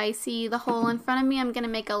 So I see the hole in front of me. I'm going to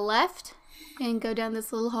make a left and go down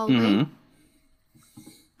this little hallway.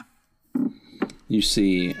 You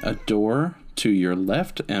see a door to your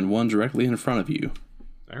left and one directly in front of you.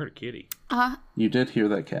 I heard a kitty. You did hear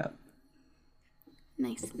that cat.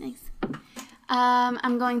 Nice.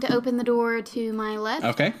 I'm going to open the door to my left.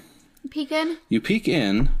 Okay. Peek in. You peek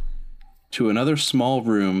in to another small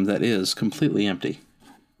room that is completely empty.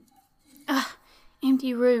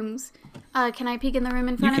 Empty rooms. Can I peek in the room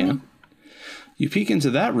in You front of me? can. You peek into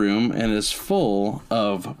that room and it is full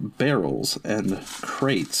of barrels and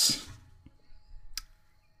crates.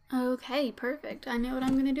 Okay, perfect. I know what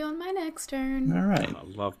I'm going to do on my next turn. All right. I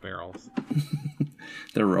love barrels.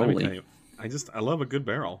 They're Let me tell rolling. you, I love a good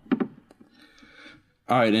barrel.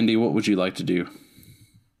 All right, Indy, what would you like to do?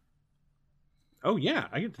 Oh yeah,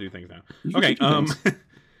 I get to do things now. You Okay, can do things.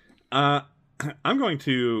 I'm going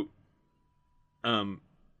to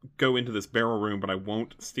go into this barrel room, but I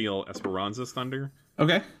won't steal Esperanza's thunder.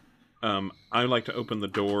 Okay. I'd like to open the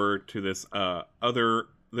door to this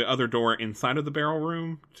the other door inside of the barrel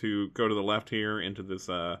room to go to the left here into this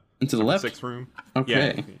Into the left? 6 room.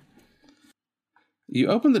 Okay. Yeah. You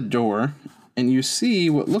open the door and you see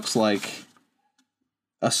what looks like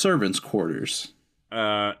a servant's quarters.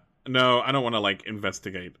 No, I don't want to like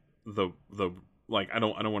investigate the I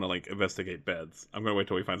don't want to like investigate beds. I'm gonna wait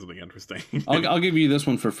till we find something interesting. I'll give you this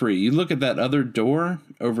one for free. You look at that other door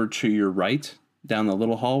over to your right down the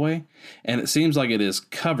little hallway, and it seems like it is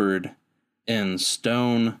covered in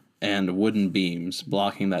stone and wooden beams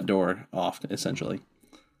blocking that door off, essentially.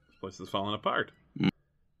 This place is falling apart. You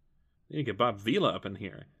need to get Bob Vila up in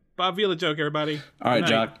here. Bob Vila joke, everybody. All right, Good night.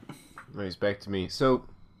 Jock. Oh, he's back to me. So,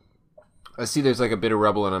 I see there's like a bit of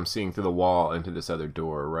rubble and I'm seeing through the wall into this other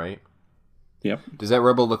door, right? Yep. Does that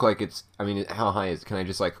rubble look like it's, I mean, how high is it? Can I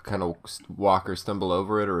just like kind of walk or stumble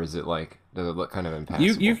over it, or is it like, does it look kind of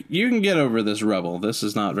impassable? You can get over this rubble. This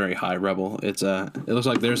is not very high rubble. It looks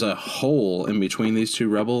like there's a hole in between these two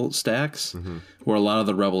rubble stacks where a lot of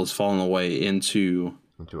the rubble has fallen away into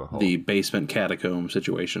Into a hole. the basement catacomb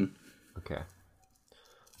situation. Okay.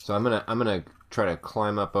 So I'm gonna try to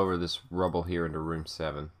climb up over this rubble here into room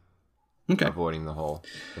 7, Okay. avoiding the hole.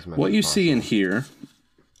 As much What as you see in possible. here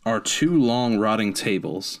are 2 long rotting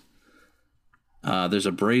tables. There's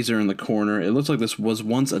a brazier in the corner. It looks like this was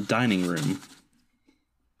once a dining room,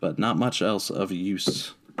 but not much else of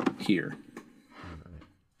use here.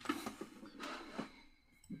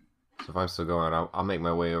 So if I'm still going, I'll make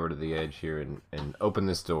my way over to the edge here and open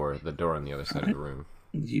this door, the door on the other side of the room.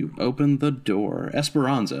 You open the door.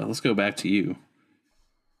 Esperanza, let's go back to you.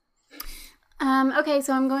 Okay,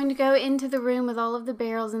 so I'm going to go into the room with all of the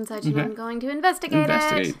barrels and such, and Okay. I'm going to investigate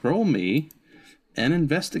Investigate. it. Roll me an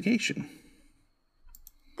investigation.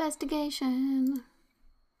 Investigation.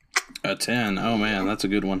 A 10. Oh man, that's a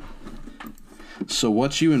good one. So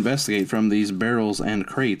what you investigate from these barrels and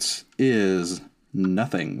crates is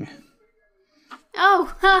nothing.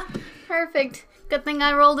 Oh, ha, perfect. Good thing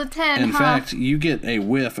I rolled a 10, In fact, you get a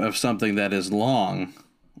whiff of something that is long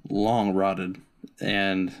rotted,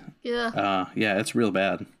 and Yeah. yeah, it's real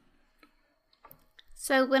bad.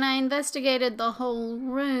 So when I investigated the whole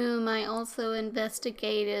room, I also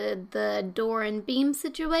investigated the door and beam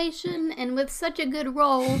situation, and with such a good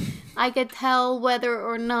roll, I could tell whether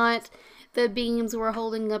or not the beams were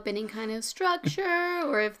holding up any kind of structure,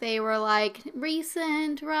 or if they were, like,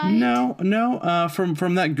 recent, right? No.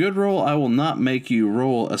 From that good roll, I will not make you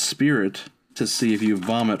roll a spirit to see if you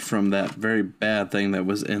vomit from that very bad thing that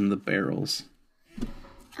was in the barrels.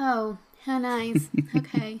 Oh, how nice.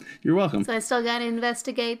 Okay. You're welcome. So I still gotta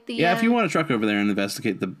investigate the... Yeah, if you want to truck over there and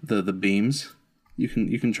investigate the beams, you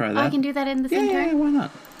can try that. I can do that in the Yeah, same yeah, turn? why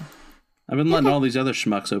not? I've been letting all these other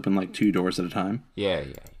schmucks open like 2 doors at a time. Yeah.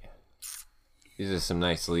 These are some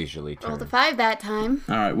nice leisurely Rolled a turns. 5 that time.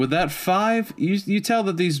 All right, with that 5, you tell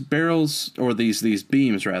that these barrels, or these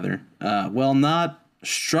beams rather, not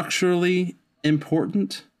structurally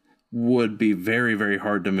important would be very, very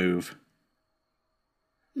hard to move.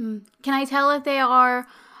 Can I tell if they are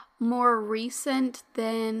more recent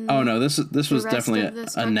than... Oh, no, this was rest definitely of the a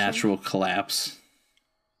structure? natural collapse.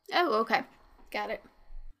 Oh, okay. Got it.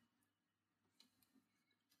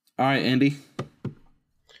 All right, Andy.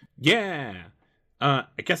 Yeah. I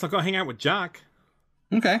guess I'll go hang out with Jock.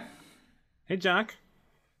 Okay. Hey, Jock.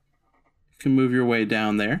 You can move your way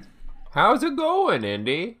down there. How's it going,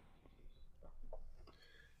 Indy?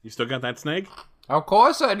 You still got that snake? Of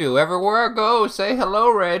course I do. Everywhere I go, say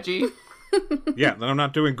hello, Reggie. Yeah, then I'm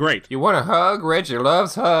not doing great. You want a hug? Reggie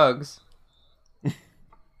loves hugs. Yeah,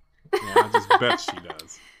 I just bet she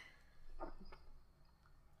does.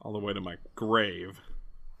 All the way to my grave.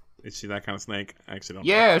 Is she that kind of snake? I actually don't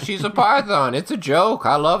know. Yeah, she's a python. It's a joke.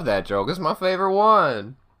 I love that joke. It's my favorite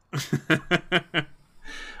one.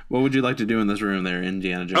 What would you like to do in this room there,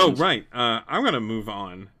 Indiana Jones? Oh, right. I'm going to move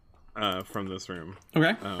on from this room.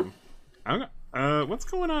 Okay. What's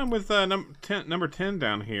going on with number 10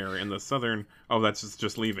 down here in the southern... Oh, that's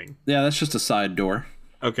just leaving. Yeah, that's just a side door.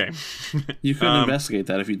 Okay. You could investigate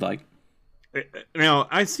that if you'd like. Now,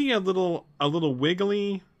 I see a little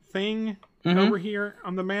wiggly thing over here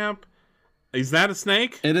on the map. Is that a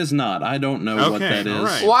snake? It is not. I don't know what that is. all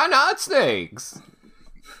right. Why not snakes?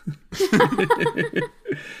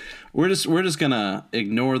 We're just gonna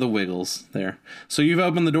ignore the wiggles there. So you've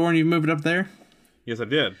opened the door and you've moved it up there? Yes, I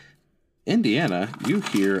did. Indiana, you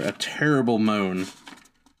hear a terrible moan.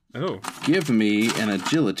 Oh, Give me an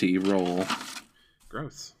agility roll.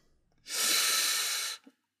 gross.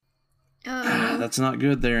 That's not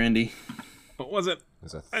good there, Indy. What was it?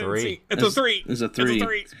 It's a I didn't 3. see. It's a 3. It's a 3. It's a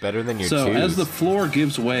 3. It's better than your So 2s. as the floor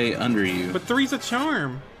gives way under you. But 3's a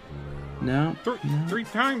charm. No. Three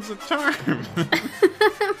times a charm.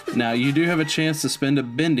 Now you do have a chance to spend a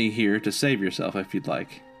bendy here to save yourself if you'd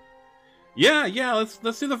like. yeah.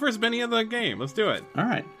 Let's do the first Benny of the game. Let's do it. All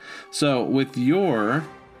right. So with your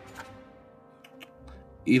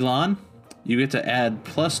Elon, you get to add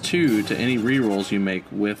 +2 to any rerolls you make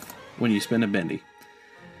with when you spend a bendy.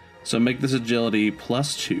 So make this agility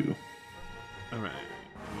 +2. All right.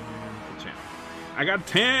 I got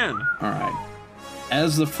 10. All right.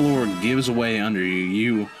 As the floor gives way under you,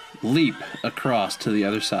 you leap across to the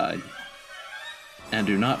other side and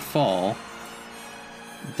do not fall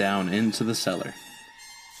down into the cellar.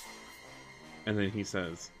 And then he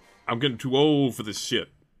says, "I'm getting too old for this shit."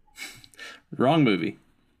 Wrong movie.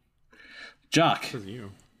 Jock, Says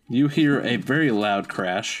you. you hear a very loud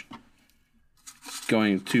crash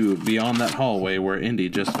going to beyond that hallway where Indy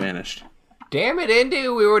just vanished. Damn it, Indy.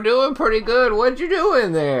 We were doing pretty good. What'd you do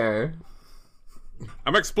in there?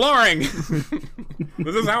 I'm exploring.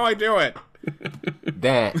 This is how I do it.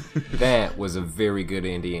 That was a very good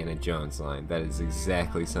Indiana Jones line. That is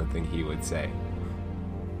exactly something he would say.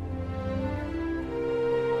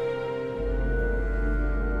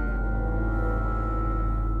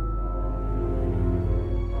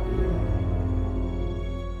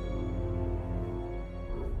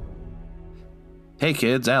 Hey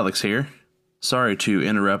kids, Alex here. Sorry to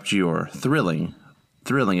interrupt your thrilling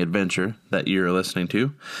adventure that you're listening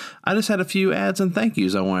to. I just had a few ads and thank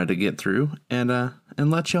yous I wanted to get through and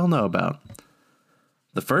let y'all know about.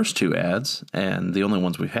 The first 2 ads, and the only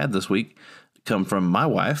ones we've had this week, come from my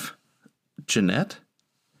wife, Jeanette.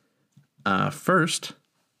 First,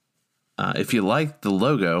 if you like the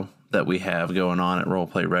logo that we have going on at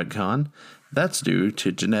Roleplay Redcon, that's due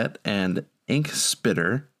to Jeanette and Ink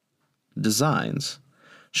Spitter Designs.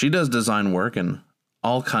 She does design work in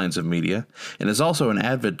all kinds of media and is also an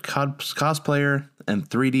avid cosplayer and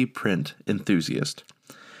 3D print enthusiast.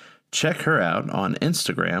 Check her out on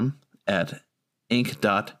Instagram at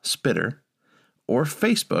ink.spitter or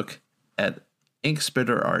Facebook at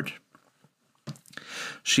inkspitterart.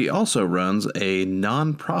 She also runs a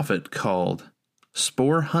nonprofit called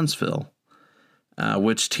Spore Huntsville,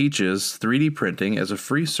 which teaches 3D printing as a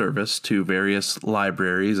free service to various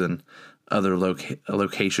libraries and other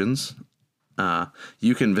locations.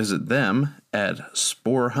 You can visit them at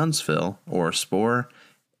Spore Huntsville or sporehsv.org.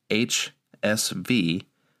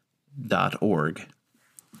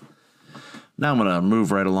 Now I'm going to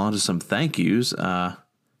move right along to some thank yous.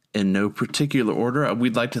 In no particular order,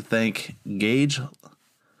 we'd like to thank Gage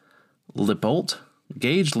Lippold,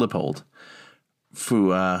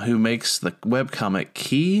 who makes the webcomic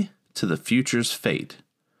Key to the Future's Fate,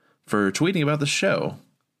 for tweeting about the show.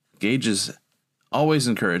 Gage is always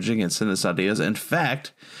encouraging and sending us ideas. In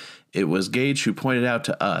fact, it was Gage who pointed out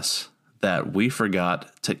to us that we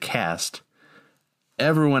forgot to cast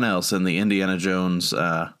everyone else in the Indiana Jones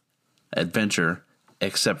adventure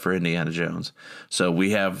except for Indiana Jones. So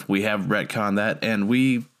we have retconned that, and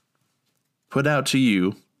we put out to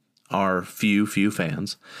you, our few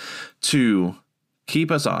fans, to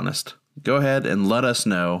keep us honest. Go ahead and let us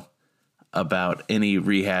know about any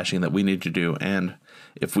rehashing that we need to do. And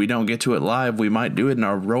if we don't get to it live, we might do it in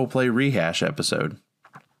our roleplay rehash episode.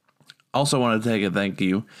 Also want to take a thank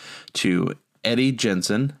you to Eddie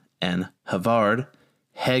Jensen and Havard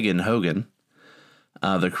Hagen-Hogan,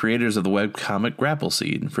 the creators of the webcomic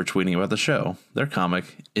Grappleseed, for tweeting about the show. Their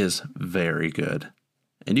comic is very good.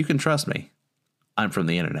 And you can trust me. I'm from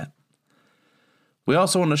the internet. We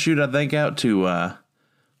also want to shoot a thank out to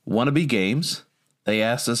Wannabe Games. They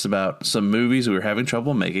asked us about some movies we were having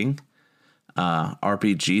trouble making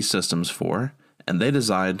RPG systems for, and they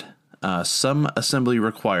designed some assembly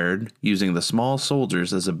required using the small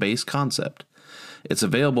soldiers as a base concept. It's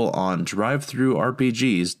available on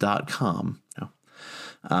drivethrurpgs.com.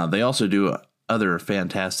 They also do other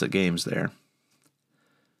fantastic games there.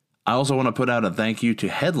 I also want to put out a thank you to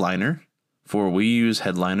Headliner, for we use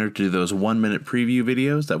Headliner to do those 1-minute preview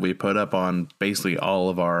videos that we put up on basically all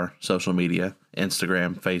of our social media,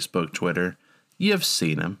 Instagram, Facebook, Twitter. You've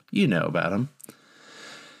seen them. You know about them.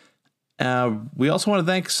 We also want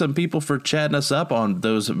to thank some people for chatting us up on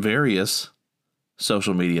those various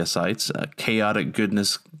social media sites. Chaotic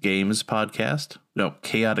Goodness Podcast,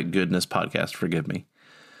 forgive me.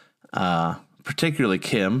 Particularly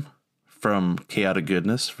Kim from Chaotic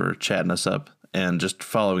Goodness for chatting us up and just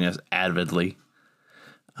following us avidly.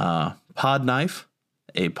 Podknife,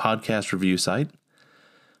 a podcast review site.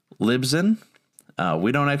 Libsyn,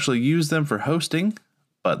 we don't actually use them for hosting,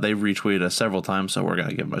 but they've retweeted us several times, so we're going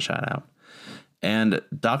to give them a shout out. And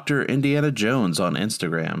Dr. Indiana Jones on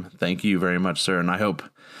Instagram. Thank you very much, sir, and I hope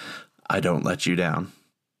I don't let you down.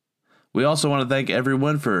 We also want to thank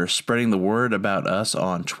everyone for spreading the word about us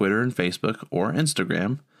on Twitter and Facebook or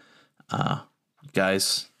Instagram.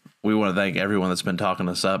 Guys, we want to thank everyone that's been talking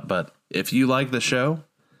us up, but if you like the show,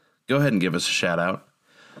 go ahead and give us a shout out.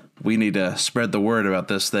 We need to spread the word about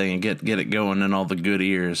this thing and get it going in all the good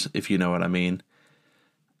ears, if you know what I mean.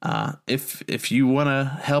 If you want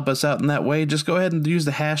to help us out in that way, just go ahead and use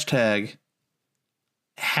the hashtag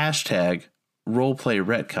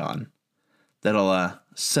roleplayretcon. That'll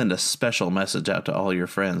send a special message out to all your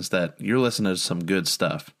friends that you're listening to some good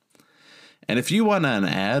stuff. And if you want an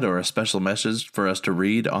ad or a special message for us to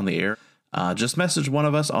read on the air, just message one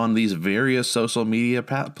of us on these various social media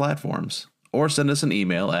platforms, or send us an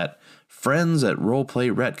email at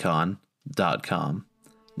friends@roleplayretcon.com.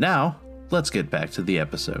 Now, let's get back to the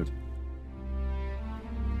episode.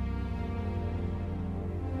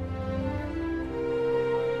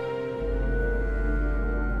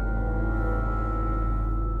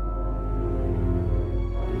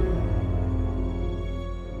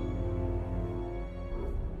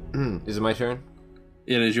 Is it my turn?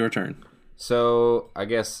 It is your turn. So I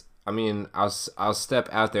guess I'll step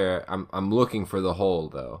out there. I'm looking for the hole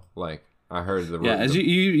though. Like I heard the as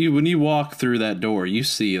you when you walk through that door, you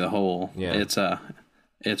see the hole. Yeah,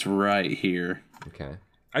 it's right here. Okay.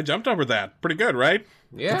 I jumped over that. Pretty good, right?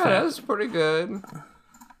 Yeah, that's pretty good.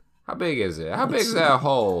 How big is it? How big is that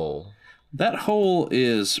hole? That hole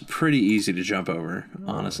is pretty easy to jump over.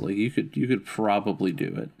 Honestly, you could probably do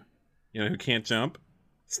it. You know who can't jump?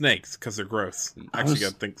 Snakes, because they're gross. Actually, I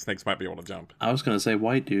think snakes might be able to jump. I was going to say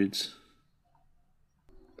white dudes.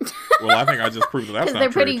 Well, I think I just proved that that's not they're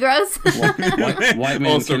true. pretty gross. White men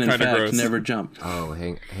Also can, in kinda fact, gross. never jump. Oh,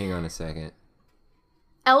 hang on a second.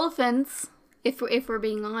 Elephants, if we're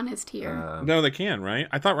being honest here. No, they can, right?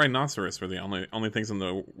 I thought rhinoceros were the only things in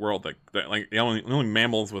the world that like the only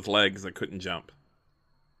mammals with legs that couldn't jump.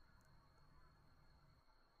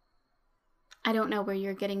 I don't know where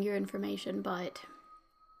you're getting your information, but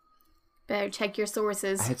better check your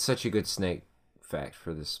sources. I had such a good snake fact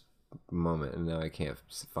for this moment, and now I can't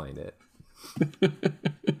find it.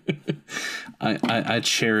 I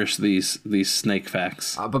cherish these snake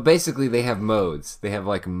facts. But basically, they have modes. They have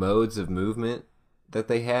like modes of movement that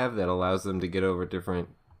they have that allows them to get over different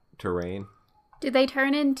terrain. Do they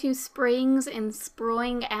turn into springs and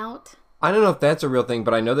sprawling out? I don't know if that's a real thing,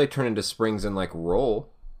 but I know they turn into springs and like roll.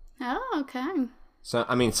 Oh, okay. So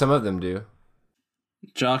I mean, some of them do.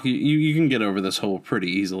 Jock, you can get over this hole pretty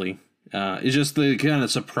easily. It's just the kind of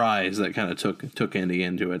surprise that kind of took Andy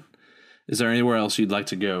into it. Is there anywhere else you'd like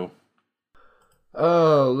to go?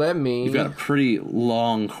 Oh, You've got a pretty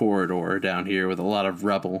long corridor down here with a lot of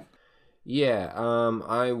rubble. Yeah,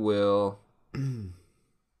 I will.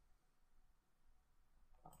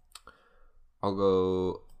 I'll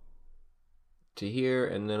go to here,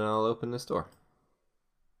 and then I'll open this door.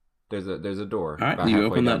 There's a door. All right, about you halfway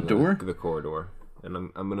open down that door? the corridor.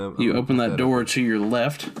 and I'm gonna. You open that door to your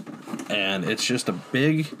left, and it's just a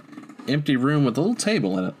big, empty room with a little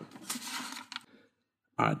table in it.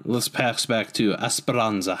 All right, let's pass back to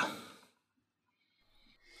Esperanza.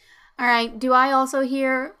 All right. Do I also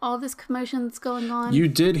hear all this commotion that's going on? You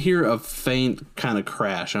did hear a faint kind of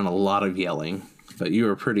crash and a lot of yelling, but you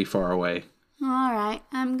were pretty far away. All right.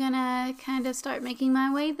 I'm going to kind of start making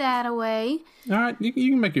my way that way. All right, you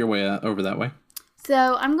can make your way over that way.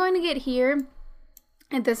 So I'm going to get here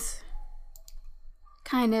at this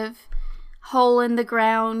kind of hole in the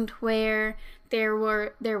ground where there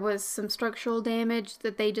was some structural damage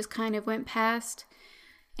that they just kind of went past.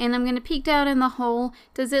 And I'm going to peek down in the hole.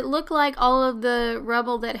 Does it look like all of the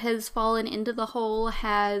rubble that has fallen into the hole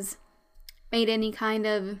has made any kind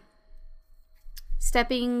of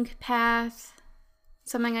stepping path?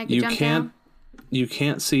 Something I could jump down? You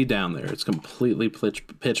can't see down there. It's completely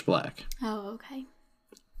pitch black. Oh, okay.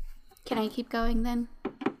 Can I keep going then?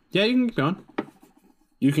 Yeah, you can keep going.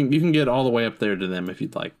 You can get all the way up there to them if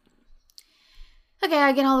you'd like. Okay,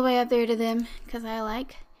 I get all the way up there to them, because I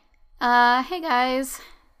like. Hey guys.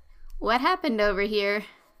 What happened over here?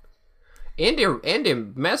 Andy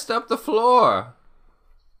messed up the floor.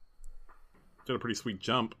 Did a pretty sweet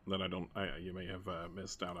jump that you may have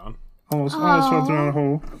missed out on. Almost fell through a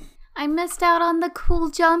hole. I missed out on the cool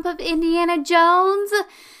jump of Indiana Jones.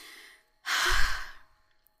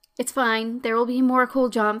 It's fine. There will be more cool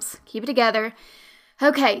jumps. Keep it together.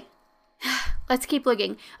 Okay. Let's keep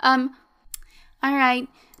looking. All right.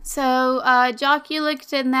 So, Jock, you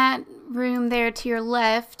looked in that room there to your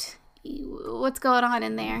left. What's going on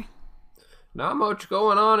in there? Not much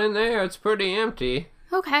going on in there. It's pretty empty.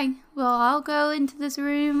 Okay. Well, I'll go into this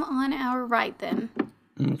room on our right then.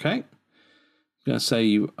 Okay. I'm going to say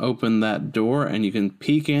you open that door and you can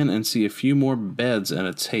peek in and see a few more beds and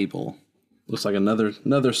a table. Looks like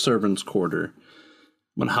another servant's quarter.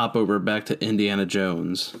 I'm going to hop over back to Indiana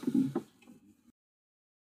Jones.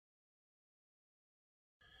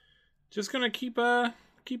 Just gonna keep on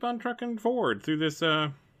trucking forward through this.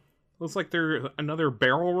 Looks like there's another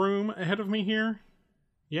barrel room ahead of me here.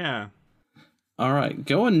 Yeah. All right,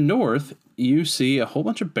 going north, you see a whole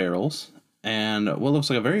bunch of barrels and what looks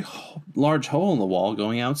like a very large hole in the wall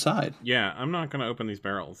going outside. Yeah, I'm not gonna open these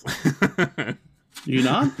barrels. You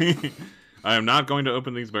not? I am not going to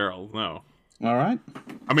open these barrels. No. All right.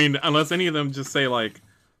 I mean, unless any of them just say like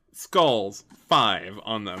skulls 5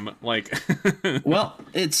 on them, like. Well,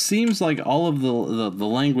 it seems like all of the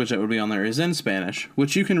language that would be on there is in Spanish,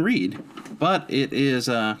 which you can read, but it is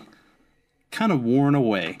kind of worn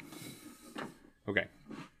away. Okay.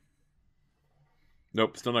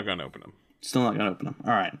 Nope, still not gonna open them. Still not gonna open them.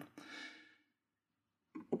 All right.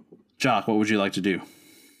 Jock, what would you like to do?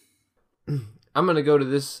 I'm gonna go to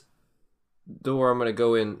this door. I'm gonna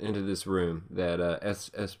go into this room that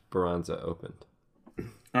Esperanza opened.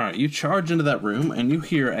 All right, you charge into that room, and you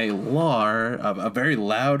hear a very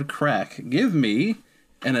loud crack. Give me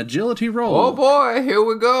an agility roll. Oh boy, here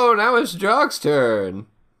we go. Now it's Jock's turn.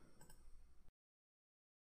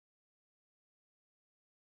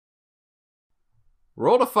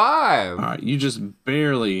 Roll a 5. All right, you just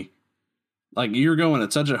barely, like, you're going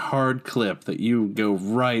at such a hard clip that you go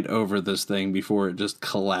right over this thing before it just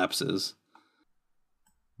collapses.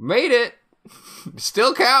 Made it.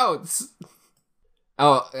 Still counts.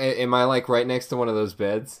 Oh, am I like right next to one of those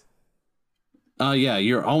beds? Yeah,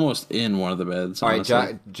 you're almost in one of the beds. All right,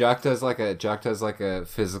 Jock does like a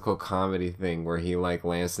physical comedy thing where he like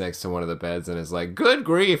lands next to one of the beds and is like, "Good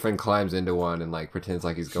grief," and climbs into one and like pretends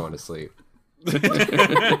like he's going to sleep.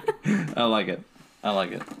 I like it. All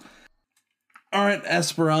right,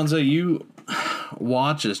 Esperanza, you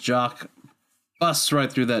watch as Jock busts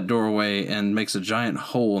right through that doorway and makes a giant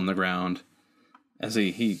hole in the ground as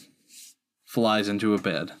he flies into a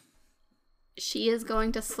bed. She is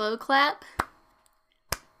going to slow clap.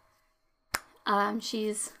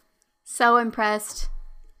 She's so impressed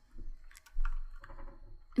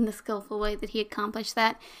in the skillful way that he accomplished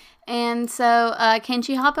that. And so, can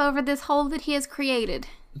she hop over this hole that he has created?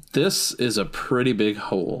 This is a pretty big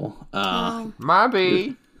hole. Might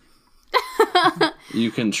be.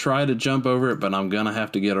 You can try to jump over it, but I'm gonna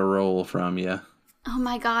have to get a roll from you. Oh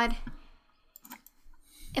my god.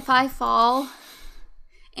 If I fall,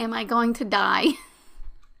 am I going to die?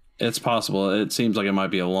 It's possible. It seems like it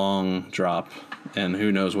might be a long drop, and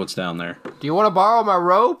who knows what's down there. Do you want to borrow my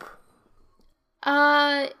rope?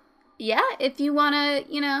 Yeah, if you want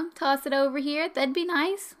to, toss it over here, that'd be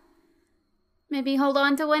nice. Maybe hold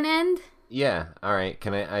on to one end? Yeah, all right.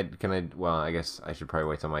 Can I, well, I guess I should probably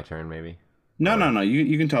wait till my turn, maybe. No.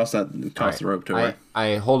 You can toss the rope to her.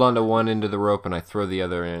 I hold on to one end of the rope and I throw the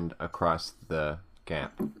other end across the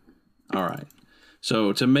Cap. All right.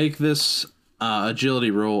 So to make this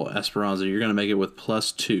agility roll, Esperanza, you're going to make it with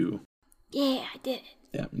 +2. Yeah, I did it.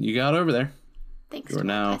 Yeah, you got over there. Thanks You're to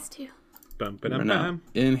my now- +2. Bum, You're ba-dum, now bum.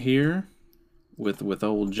 in here with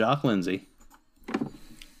old Jock Lindsay. And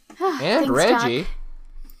Thanks, Reggie. Doc.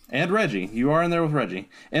 And Reggie. You are in there with Reggie.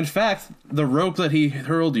 In fact, the rope that he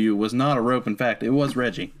hurled you was not a rope. In fact, it was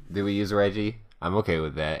Reggie. Did we use Reggie? I'm okay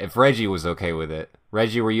with that. If Reggie was okay with it.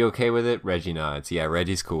 Reggie, were you okay with it? Reggie nods. Yeah,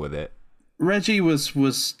 Reggie's cool with it. Reggie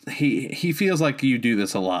was he feels like you do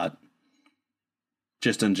this a lot.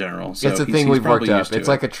 Just in general. So It's a he's- thing he's we've worked probably up. used to It's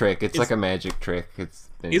it. like a trick. It's like a magic trick. Is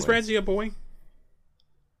anyways. Reggie a boy?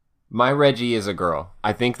 My Reggie is a girl.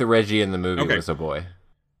 I think the Reggie in the movie Okay. was a boy.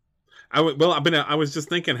 I was just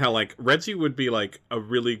thinking how like Reggie would be like a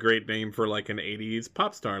really great name for like an '80s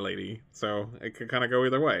pop star lady. So it could kind of go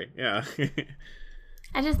either way. Yeah.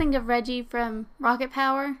 I just think of Reggie from Rocket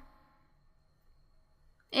Power.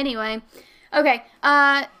 Anyway, okay.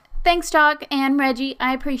 Thanks, Doc and Reggie.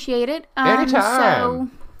 I appreciate it. Anytime. So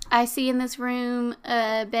I see in this room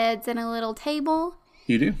beds and a little table.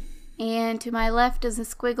 You do. And to my left is a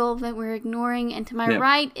squiggle that we're ignoring, and to my Yep.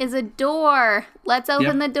 right is a door. Let's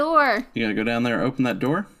open the door. You gotta go down there, open that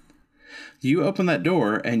door. You open that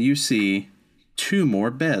door and you see 2 more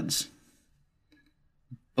beds.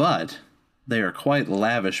 But they are quite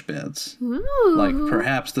lavish beds. Ooh. Like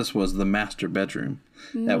perhaps this was the master bedroom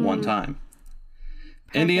at one time.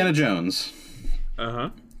 Indiana Jones. Uh-huh.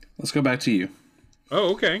 Let's go back to you.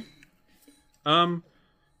 Oh, okay. Can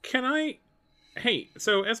I? Hey,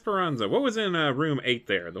 so Esperanza, what was in room 8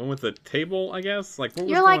 there? The one with the table, I guess. Like, what was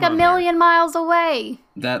You're like going a on there? million miles away.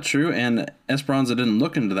 That's true, and Esperanza didn't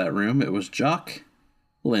look into that room. It was Jock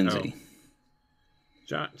Lindsay.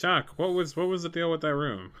 Jock, what was the deal with that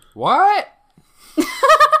room? What?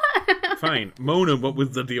 Fine, Mona, what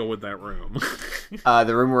was the deal with that room?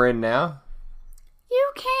 The room we're in now?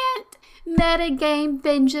 You can't metagame,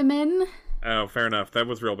 Benjamin. Oh, fair enough. That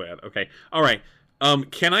was real bad. Okay, all right.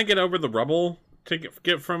 Can I get over the rubble to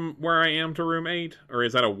get from where I am to room 8, or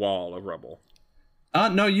is that a wall of rubble?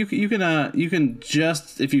 No, you can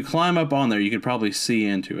just, if you climb up on there, you could probably see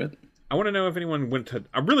into it. I want to know if anyone went to.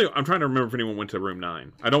 I'm trying to remember if anyone went to room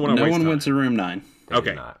 9. I don't want to No waste one time. went to room 9. They did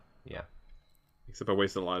Okay. not. Yeah. Except I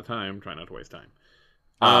wasted a lot of time. Try not to waste time.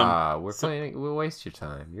 We'll waste your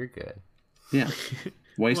time. You're good. Yeah.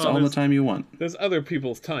 Waste Well, all the there's- time you want. There's other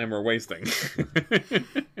people's time we're wasting.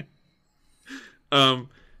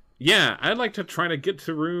 Yeah, I'd like to try to get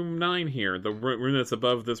to room 9 here, the room that's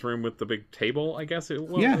above this room with the big table. I guess it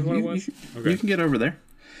was. Yeah, what it you, was. you can get over there.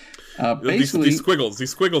 These Basically,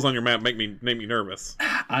 squiggles on your map make me nervous.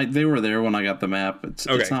 they were there when I got the map. It's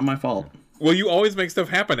Okay. not my fault. Well, you always make stuff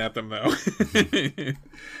happen at them, though. It's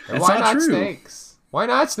Why not not true. snakes? Why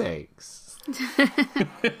not snakes?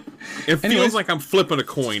 It feels Anyways. like I'm flipping a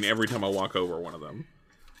coin every time I walk over one of them.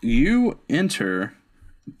 You enter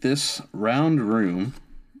this round room,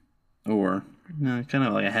 or kind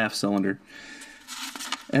of like a half cylinder,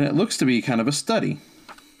 and it looks to be kind of a study.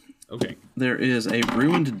 Okay. There is a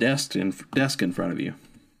ruined desk in front of you.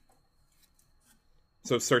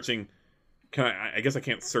 So searching. I guess I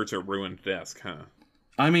can't search a ruined desk, huh?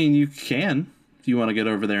 I mean, you can if you want to get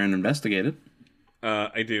over there and investigate it.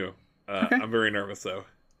 I do. Okay. I'm very nervous, though.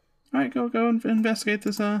 All right, go and investigate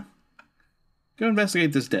this. Go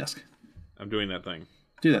investigate this desk. I'm doing that thing.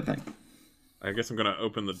 Do that thing. I guess I'm going to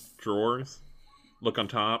open the drawers, look on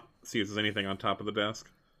top, see if there's anything on top of the desk.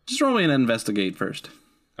 Just roll me an investigate first.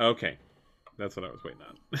 Okay. That's what I was waiting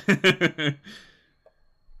on.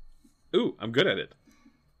 Ooh, I'm good at it.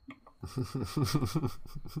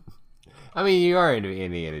 I mean, you are into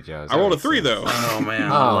Indiana Jones. I rolled a That 3, makes sense. though. Oh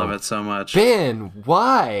man, I love it so much. Ben,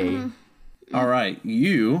 why? All right,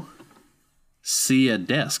 you see a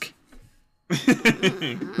desk.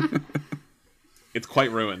 It's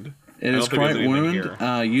quite ruined. It I is don't think there's quite anything ruined.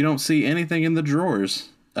 here. You don't see anything in the drawers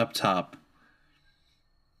up top.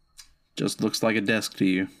 Just looks like a desk to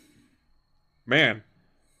you. Man,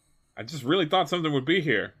 I just really thought something would be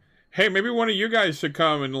here. Hey, maybe one of you guys should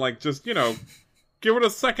come and, like, just, give it a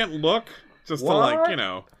second look. Just to, like,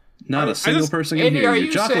 Not a single just- person can Andy, hear are you.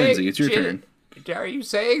 you Jock saying- Lindsay, it's your turn. Are you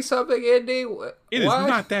saying something, Indy? It is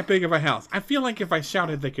not that big of a house. I feel like if I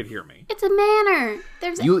shouted, they could hear me. It's a manor.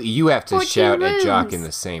 There's You have to 14 shout at Jock rooms. in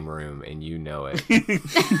the same room, and you know it.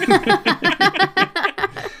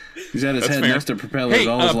 He's had his head fair. next to propellers Hey,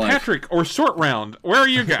 all his life. Patrick or Short Round, where are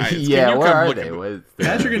you guys? Yeah, Can you where come are look they? at- What-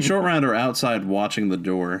 Patrick and Short Round are outside watching the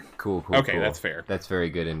door. Cool. Okay, cool. that's fair. That's very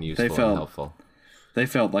good and useful felt- and helpful. They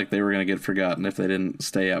felt like they were going to get forgotten if they didn't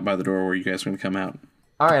stay out by the door where you guys were going to come out.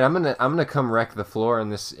 All right, I'm gonna come wreck the floor in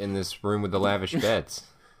this room with the lavish beds.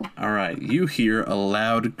 All right, you hear a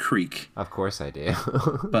loud creak, Of course I do.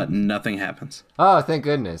 but nothing happens. Oh, thank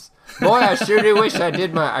goodness. Boy, I sure do wish I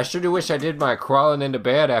did my crawling into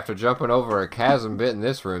bed after jumping over a chasm bit in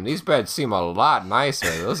this room. These beds seem a lot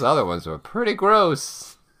nicer. Those other ones were pretty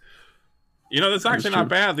gross. You know, that's actually not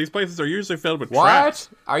bad. These places are usually filled with What? traps.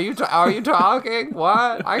 Are you talking?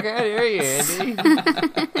 What? I can't hear you,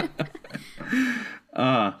 Andy.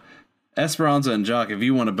 Esperanza and Jock, if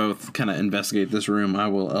you want to both kind of investigate this room, I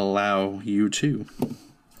will allow you to.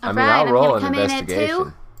 I mean, Alright, I'll I'm roll gonna an come in at 2.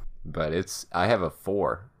 investigation, but I have a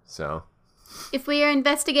 4, so If we are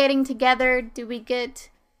investigating together, do we get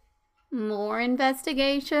more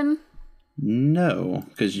investigation? No,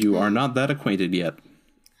 because you are not that acquainted yet.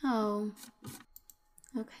 Oh.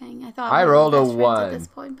 Okay, I thought I we were rolled a best friends 1. at this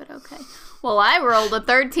point, but okay. Well, I rolled a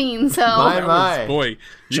 13, so My. Boy,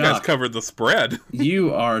 you guys Jock. covered the spread.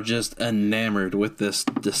 You are just enamored with this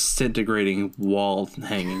disintegrating wall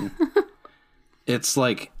hanging. It's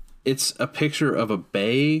a picture of a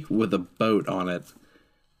bay with a boat on it.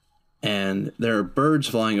 And there are birds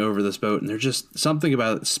flying over this boat, and there's just something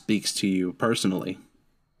about it speaks to you personally.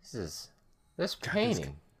 This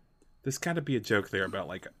painting. There's got to be a joke there about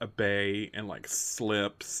like a bay and like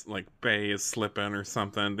slips, like bay is slipping or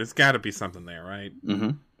something. There's got to be something there, right?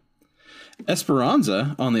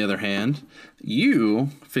 Esperanza, on the other hand, you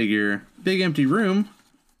figure big empty room,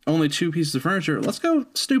 only 2 pieces of furniture. Let's go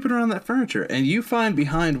snooping around that furniture, and you find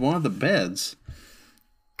behind one of the beds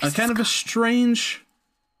a kind of a strange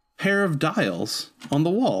pair of dials on the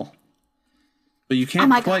wall, but you can't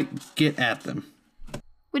my quite get at them.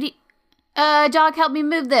 would you Jog, help me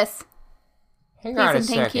move this. Hang on a and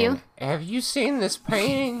thank second. you. Have you seen this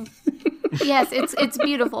painting? Yes, it's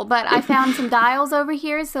beautiful, but I found some dials over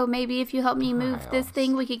here, so maybe if you help me move this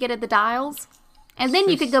thing, we could get at the dials. And then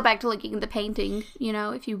you could go back to looking at the painting,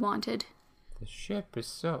 if you wanted. The ship is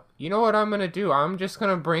so... You know what I'm going to do? I'm just going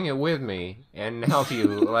to bring it with me and help you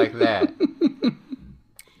like that.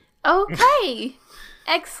 Okay.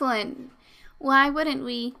 Excellent. Why wouldn't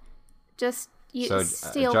we just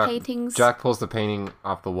steal paintings? Jock pulls the painting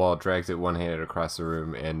off the wall, drags it one-handed across the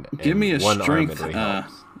room, and Give me a one-armedly strength.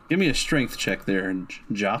 helps. Give me a strength check there,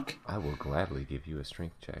 Jock. I will gladly give you a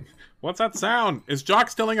strength check. What's that sound? Is Jock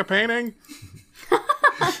stealing a painting?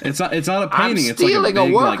 It's not a painting. It's like stealing a a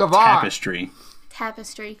big work of art. tapestry.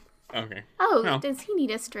 Tapestry. Okay. Oh, No. does he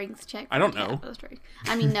need a strength check? I don't for know. tapestry?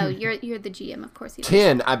 I mean, no, you're the GM, of course.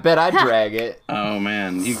 10. I bet I'd drag it. Oh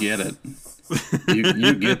man, you get it.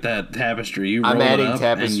 You get that tapestry. You roll I'm adding it up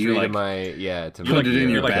tapestry and you to my to put it in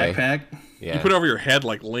your okay. backpack. Yeah. You put it over your head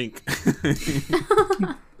like Link.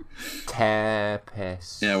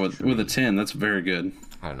 Tapestry. Yeah, with a 10, that's very good.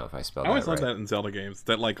 I don't know if I spelled I always that love right. that in Zelda games.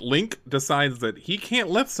 That like Link decides that he can't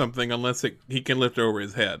lift something unless he can lift it over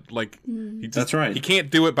his head. Like That's right. He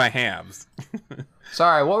can't do it by halves.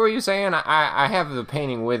 Sorry, what were you saying? I have the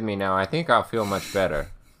painting with me now. I think I'll feel much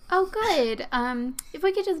better. Oh, good. If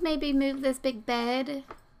we could just maybe move this big bed.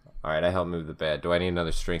 All right, I help move the bed. Do I need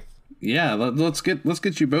another strength? Yeah, let's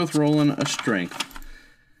get you both rolling a strength.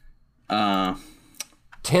 10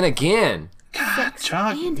 again. God,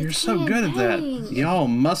 Chuck, and a you're so 10, good at that. dang. Y'all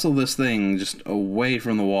muscle this thing just away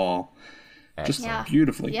from the wall, just Yeah.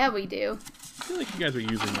 beautifully. Yeah, we do. I feel like you guys are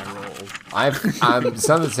using my rolls. I'm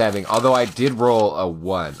something's happening. Although I did roll a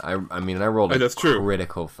 1. I mean, I rolled a that's true.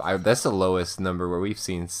 critical. That's the lowest number where we've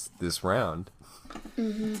seen this round.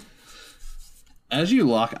 As you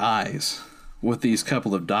lock eyes with these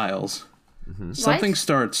couple of dials, something What?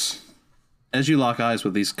 starts. As you lock eyes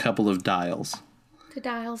with these couple of dials. The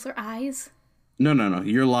dials are eyes. No.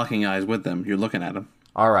 You're locking eyes with them. You're looking at them.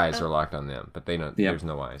 Our eyes are locked on them, but they don't. Yeah. There's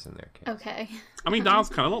no eyes in there. Kid. Okay. I mean, dolls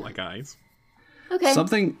kind of look like eyes. Okay.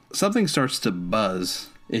 Something starts to buzz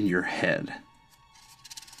in your head.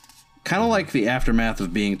 Kind of like the aftermath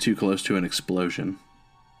of being too close to an explosion.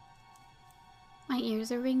 My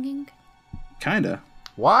ears are ringing. Kinda.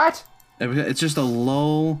 What? It's just a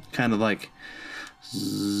lull, kind of like.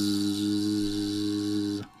 Zzz.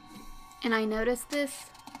 And I noticed this.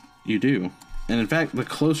 You do, and in fact, the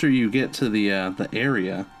closer you get to the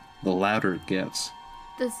area, the louder it gets.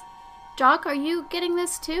 This. Jock, are you getting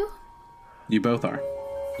this too? You both are.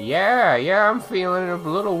 Yeah. I'm feeling it a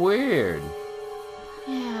little weird.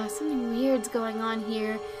 Yeah, something weird's going on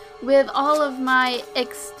here. With all of my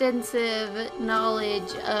extensive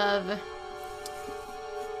knowledge of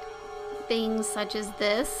things such as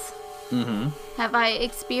this, have I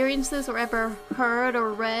experienced this or ever heard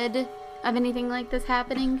or read of anything like this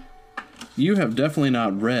happening? You have definitely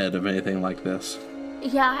not read of anything like this.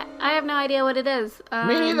 Yeah, I have no idea what it is.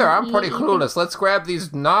 Me neither. I'm pretty clueless. Let's grab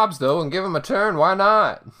these knobs, though, and give them a turn. Why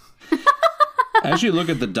not? As you look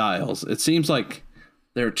at the dials, it seems like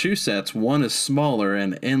there are two sets. One is smaller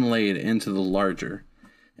and inlaid into the larger,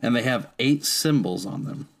 and they have 8 symbols on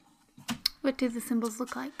them. What do the symbols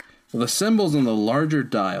look like? The symbols on the larger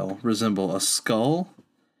dial resemble a skull,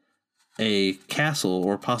 a castle,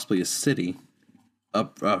 or possibly a city, a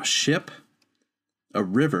ship, a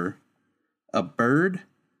river, a bird,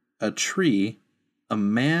 a tree, a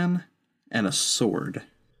man, and a sword.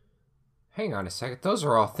 Hang on a second. Those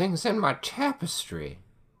are all things in my tapestry.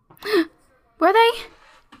 Were they?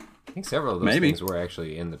 I think several of those things were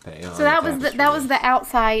actually in the So that was the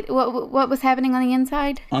outside. What was happening on the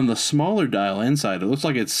inside? On the smaller dial inside, it looks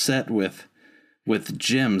like it's set with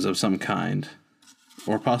gems of some kind,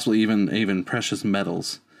 or possibly even precious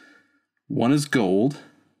metals. One is gold,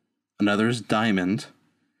 another is diamond,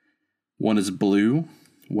 one is blue,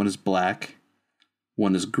 one is black,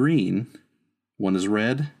 one is green, one is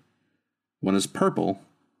red, one is purple,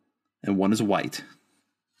 and one is white.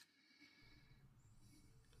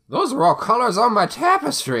 Those are all colors on my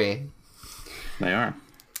tapestry. They are.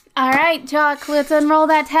 All right, Jock, let's unroll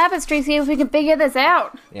that tapestry, see if we can figure this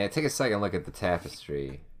out. Yeah, take a second look at the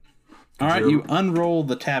tapestry. All right, you unroll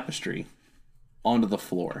the tapestry onto the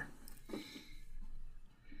floor.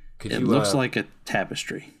 It looks like a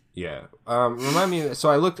tapestry. Yeah. Remind me. So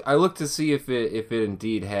I looked to see if it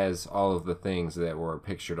indeed has all of the things that were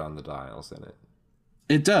pictured on the dials in it.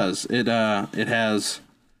 It does. It has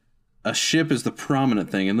a ship is the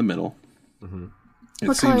prominent thing in the middle. Mm-hmm.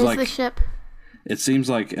 What color is the ship? It seems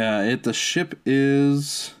like the ship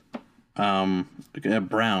is a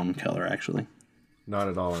brown color, actually. Not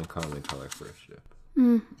at all uncommon color for a ship.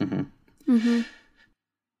 Mm-hmm. Mm-hmm.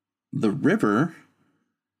 The river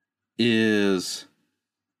is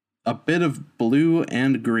a bit of blue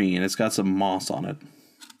and green. It's got some moss on it.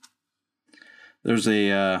 There's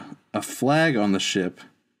a flag on the ship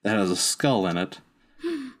that has a skull in it.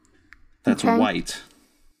 That's white.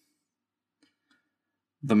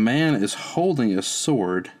 The man is holding a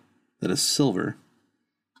sword that is silver.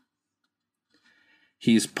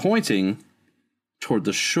 He's pointing toward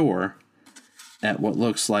the shore at what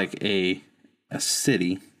looks like a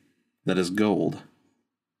city that is gold.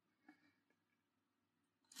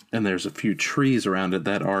 And there's a few trees around it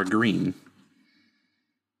that are green.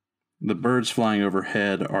 The birds flying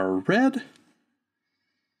overhead are red.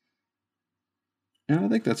 And I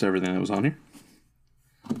think that's everything that was on here.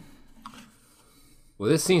 Well,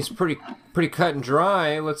 this seems pretty cut and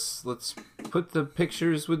dry. Let's put the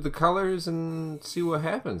pictures with the colors and see what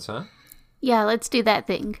happens, huh? Yeah, let's do that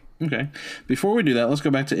thing. Okay. Before we do that, let's go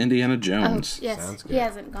back to Indiana Jones. Oh, yes. He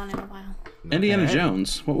hasn't gone in a while. Indiana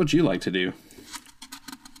Jones, what would you like to do?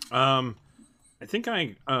 I think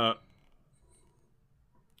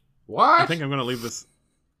What? I think I'm going to leave this.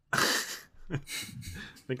 I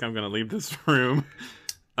think I'm going to leave this room.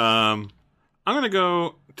 I'm going to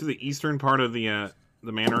go to the eastern part of the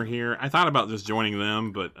manor here. I thought about just joining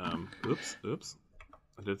them, but oops.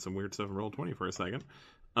 I did some weird stuff and rolled 20 for a second.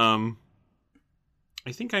 I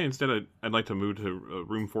think I'd like to move to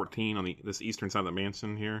room 14 on this eastern side of the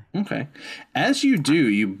mansion here. Okay. As you do,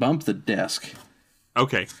 you bump the desk.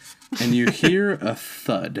 Okay. And you hear a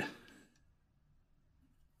thud.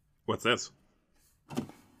 What's this?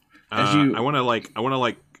 I want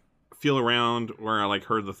to feel around where I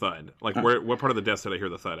heard the thud. What part of the desk did I hear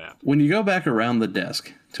the thud at? When you go back around the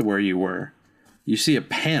desk to where you were, you see a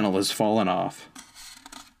panel has fallen off,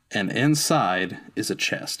 and inside is a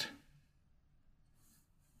chest.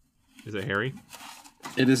 Is it hairy?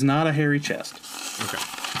 It is not a hairy chest. Okay.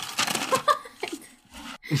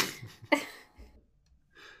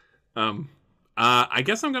 I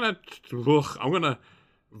guess I'm gonna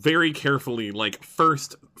very carefully,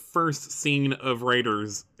 first scene of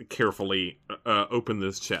Raiders, carefully open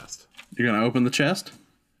this chest. You're gonna open the chest?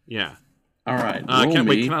 Yeah. All right.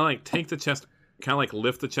 Can I take the chest? Can I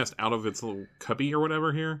lift the chest out of its little cubby or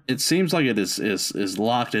whatever here? It seems like it is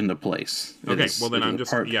locked into place. Okay. Well then I'm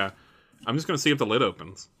just gonna see if the lid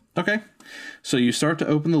opens. Okay. So you start to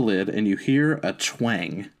open the lid and you hear a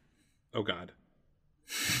twang. Oh God.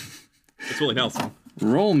 It's Willie Nelson.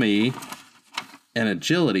 Roll me an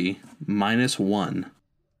agility -1.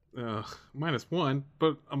 -1,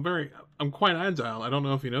 but I'm quite agile. I don't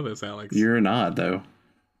know if you know this, Alex. You're not, though.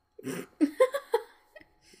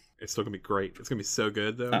 It's still gonna be great. It's gonna be so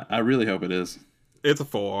good, though. I really hope it is. It's a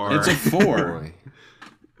 4. It's a 4.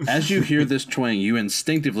 As you hear this twang, you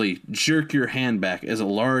instinctively jerk your hand back as a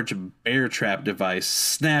large bear trap device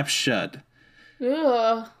snaps shut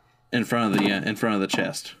Ugh. in front of the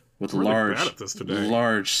chest. with really bad at this today.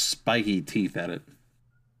 large spiky teeth at it.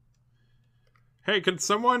 Hey, can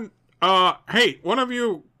someone... hey, one of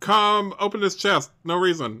you come open this chest. No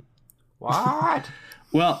reason. What?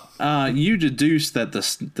 Well, you deduce that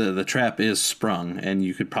the trap is sprung, and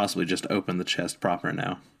you could possibly just open the chest proper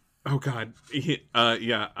now. Oh, God.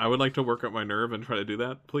 Yeah, I would like to work up my nerve and try to do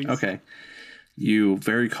that, please. Okay. You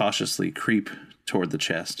very cautiously creep toward the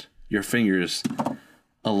chest. Your fingers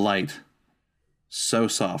alight so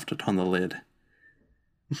soft upon the lid.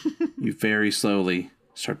 You very slowly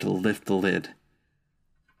start to lift the lid.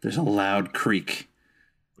 There's a loud creak.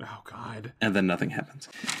 Oh, God. And then nothing happens.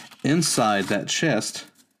 Inside that chest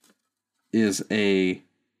is a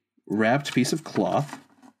wrapped piece of cloth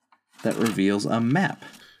that reveals a map.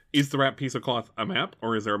 Is the wrapped piece of cloth a map,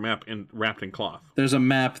 or is there a map wrapped in cloth? There's a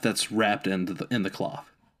map that's wrapped in the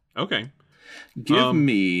cloth. Okay. Give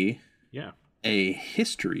me Yeah. a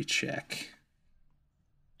history check.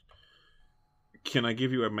 Can I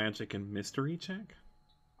give you a magic and mystery check?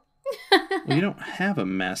 Well, you don't have a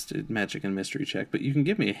magic and mystery check, but you can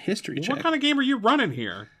give me a history check. What kind of game are you running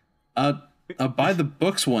here? Buy the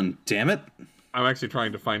books one, damn it. I'm actually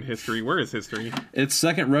trying to find history. Where is history? It's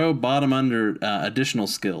second row, bottom under, additional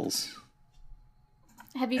skills.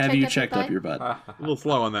 Have you you checked up your butt? A little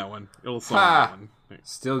slow on that one. That one.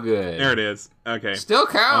 Still good. There it is. Okay. Still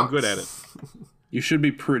counts. I'm good at it. You should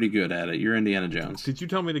be pretty good at it. You're Indiana Jones. Did you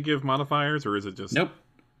tell me to give modifiers, or is it just... Nope.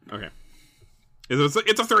 Okay.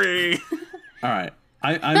 It's a 3! All right.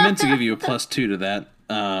 I meant to give you a +2 to that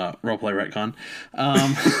roleplay retcon.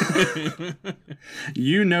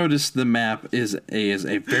 You notice the map is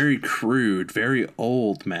a very crude, very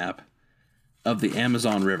old map of the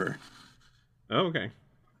Amazon River. Oh, okay.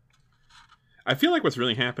 I feel like what's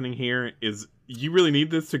really happening here is you really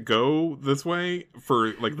need this to go this way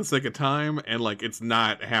for, like, the sake of time, and, like, it's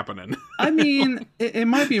not happening. I mean, it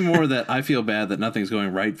might be more that I feel bad that nothing's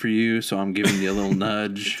going right for you, so I'm giving you a little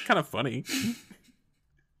nudge. It's kind of funny.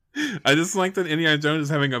 I just like that Indiana Jones is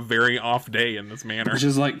having a very off day in this manner. Which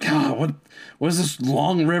is like, God, what is this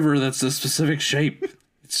long river that's a specific shape?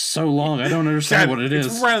 It's so long, I don't understand what it is.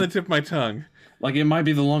 It's right on the tip of my tongue. Like, it might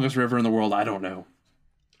be the longest river in the world, I don't know.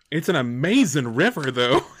 It's an amazing river,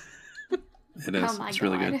 though. It is. Oh my It's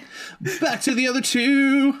really God. good. Back to the other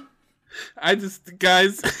two. I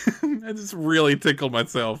just really tickled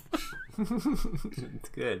myself. It's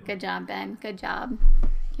good. Good job, Ben. Good job.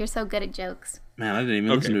 You're so good at jokes. Man, I didn't even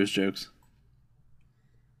listen to his jokes.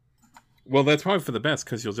 Well, that's probably for the best,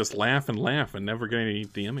 because you'll just laugh and never get any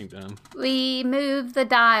DMing done. We move the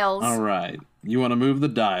dials. All right. You want to move the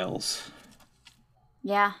dials.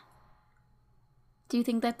 Yeah. Do you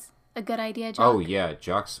think that's a good idea, Jock? Oh yeah,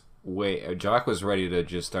 Jock was ready to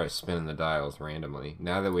just start spinning the dials randomly.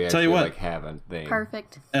 Now that we actually like have a thing.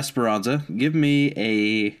 Perfect. Esperanza, give me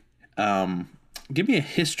a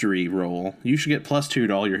history roll. You should get +2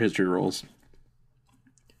 to all your history rolls.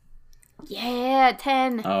 Yeah,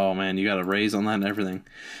 10. Oh man, you got a raise on that and everything.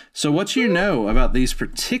 So what you know about these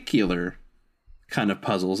particular kind of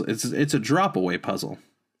puzzles, it's a drop away puzzle.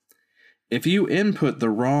 If you input the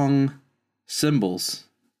wrong symbols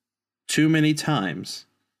too many times,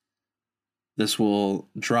 this will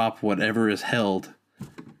drop whatever is held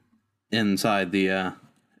inside the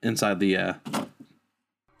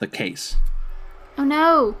case. Oh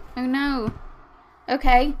no.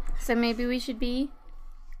 Okay, so maybe we should be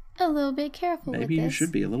a little bit careful with this. Maybe you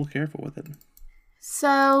should be a little careful with it.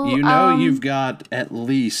 So, You've got at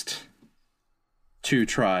least 2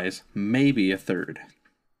 tries, maybe a third.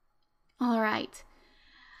 all right.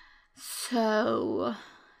 So,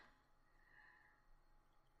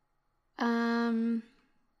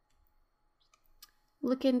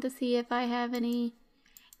 looking to see if I have any.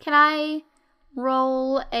 Can I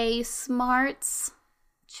roll a smarts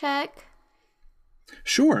check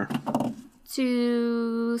Sure.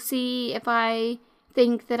 to see if I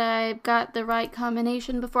think that I've got the right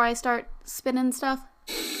combination before I start spinning stuff?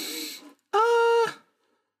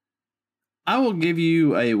 I will give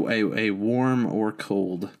you a warm or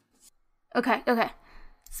cold. Okay.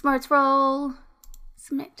 Smarts roll.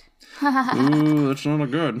 Submit. Ooh, that's not a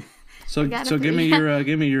good. So got a give me 3.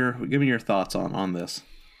 give me your thoughts on this.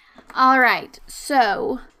 All right.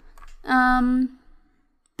 So,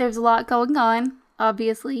 there's a lot going on,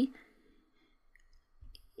 obviously.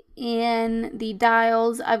 In the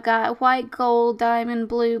dials, I've got white, gold, diamond,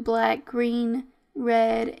 blue, black, green,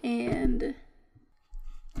 red, and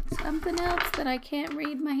something else that I can't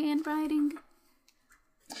read my handwriting.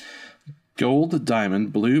 Gold,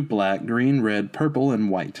 diamond, blue, black, green, red, purple, and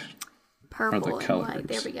white. Purple and colors. white.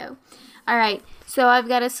 There we go. All right. So I've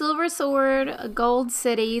got a silver sword, a gold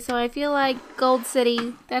city. So I feel like gold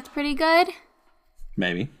city, that's pretty good.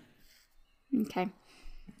 Maybe. Okay.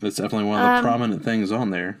 That's definitely one of the prominent things on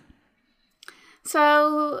there.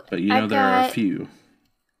 So But you know I've there are a got few.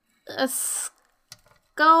 a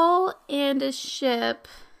skull and a ship.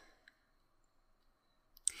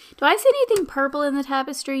 Do I see anything purple in the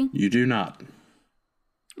tapestry? You do not.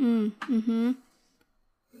 Mm-hmm.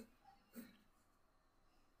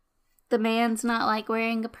 The man's not like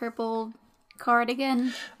wearing a purple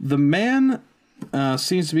cardigan. The man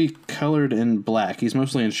seems to be colored in black. He's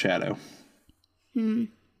mostly in shadow. Man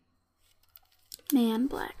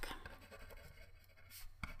black.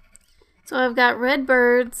 So I've got red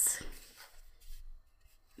birds,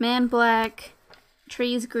 man black,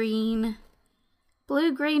 trees green,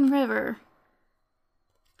 blue green river.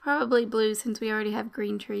 Probably blue since we already have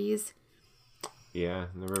green trees. Yeah,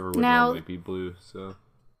 the river would Now- normally be blue, so...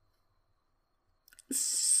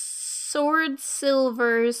 Sword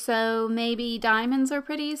silver, so maybe diamonds are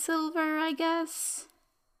pretty silver, I guess.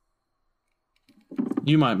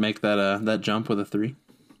 You might make that jump with a 3.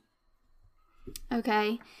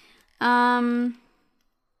 Okay.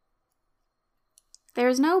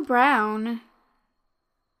 There's no brown.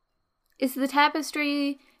 Is the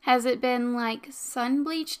tapestry, has it been like sun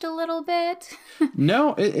bleached a little bit?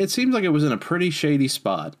 No, it seems like it was in a pretty shady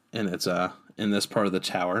spot in its in this part of the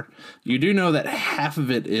tower. You do know that half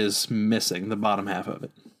of it is missing, the bottom half of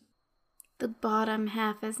it. The bottom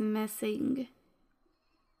half is missing.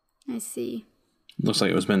 I see. Looks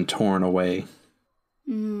like it was been torn away.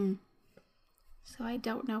 So I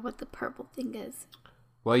don't know what the purple thing is.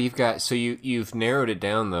 Well, you've narrowed it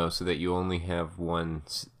down, though, so that you only have one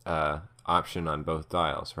option on both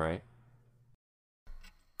dials, right?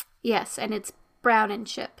 Yes, and it's brown and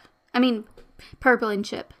chip. I mean, purple and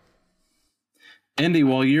chip. Andy,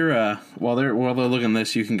 while they're looking at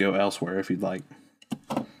this, you can go elsewhere if you'd like.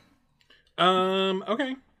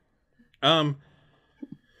 Okay.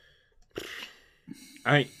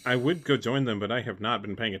 I would go join them, but I have not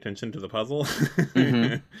been paying attention to the puzzle.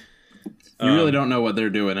 You really don't know what they're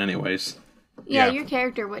doing anyways. Yeah, Yeah. your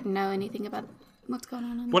character wouldn't know anything about what's going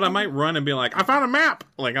on. But I might run and be like, I found a map!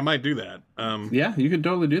 Like, I might do that. Yeah, you could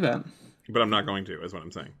totally do that. But I'm not going to, is what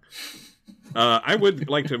I'm saying. I would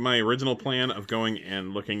like to, my original plan of going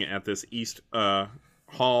and looking at this east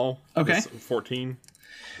hall. Okay. This 14.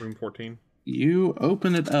 Room 14. You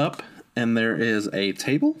open it up, and there is a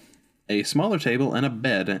table, a smaller table, and a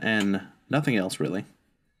bed, and nothing else really.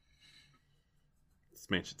 This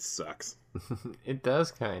mansion sucks. It does,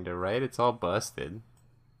 kind of, right? It's all busted.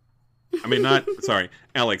 I mean, sorry,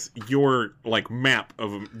 Alex, your, like, map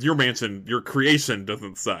of your mansion, your creation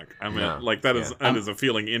doesn't suck. I mean, No, like, that is a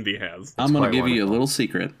feeling Indy has. I'm going to quite give you a wonderful. little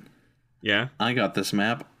secret. Yeah? I got this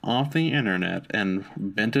map off the internet and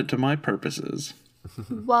bent it to my purposes.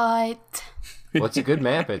 What? Well, it's a good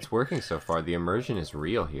map. It's working so far. The immersion is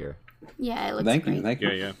real here. Yeah, it looks Thank great. you, thank you.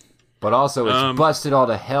 Yeah. But also, it's busted all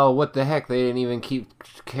to hell. What the heck? They didn't even keep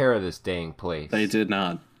care of this dang place. They did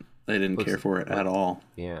not. They didn't care for it at all.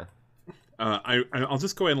 Yeah. I'll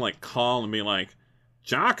just go ahead and, like, call and be like,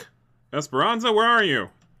 Jock? Esperanza, where are you?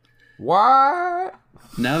 What?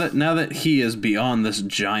 Now that he is beyond this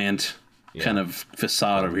giant kind of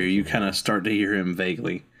facade over here, you kind of start to hear him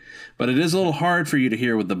vaguely. But it is a little hard for you to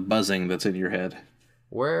hear with the buzzing that's in your head.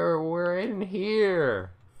 We're in here.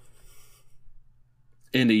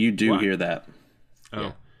 Indy, you do What? hear that. Oh.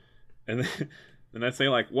 Yeah. And then I say,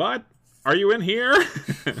 like, what? Are you in here?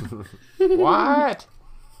 What?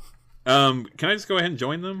 Can I just go ahead and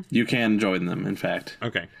join them? You can join them, in fact.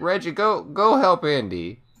 Okay. Reggie, go help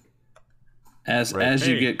Andy. As Right.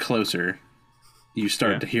 you Hey. get closer, you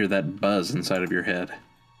start Yeah. to hear that buzz inside of your head.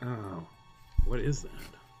 Oh. What is that?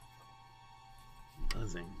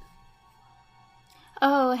 Buzzing.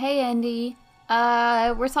 Oh, hey, Andy.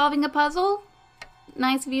 We're solving a puzzle.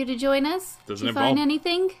 Nice of you to join us. Does Did it you find involve-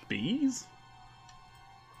 anything? Bees?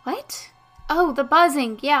 What? Oh, the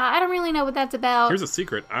buzzing. Yeah, I don't really know what that's about. Here's a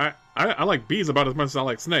secret. I like bees about as much as I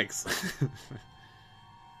like snakes.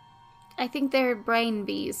 I think they're brain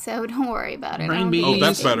bees, so don't worry about it. I Brain don't bees. think Oh,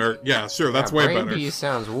 that's anything- better. Yeah, sure, that's Yeah, way brain better. bee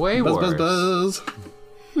sounds way Buzz, worse. buzz,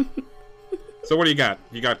 buzz. So what do you got?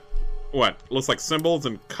 You got what? Looks like symbols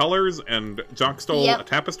and colors, and Jock stole Yep. a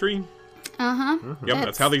tapestry? Uh-huh. Yep,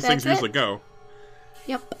 that's how these things that's usually it. go.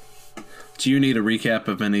 Yep. Do you need a recap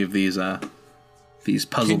of any of these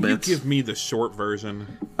puzzle Can bits? you give me the short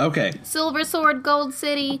version? Okay. Silver sword, gold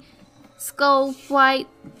city, skull, white,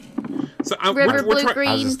 So river, blue, I'll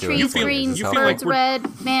green, just do it. trees, You green, feel birds, like we're-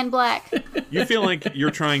 red, man, black. You feel like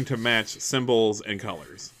you're trying to match symbols and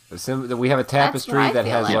colors. We have a tapestry what I that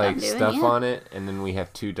feel has like like I'm doing, stuff yeah. on it, and then we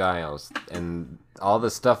have 2 dials, and all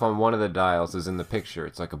the stuff on one of the dials is in the picture.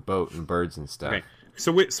 It's like a boat and birds and stuff. Okay.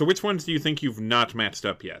 So which ones do you think you've not matched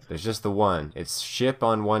up yet? There's just the one. It's ship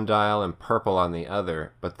on one dial and purple on the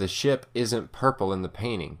other, but the ship isn't purple in the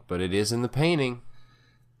painting, but it is in the painting,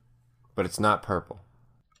 but it's not purple.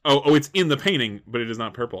 Oh, it's in the painting, but it is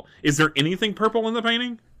not purple. Is there anything purple in the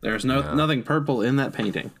painting? There's nothing purple in that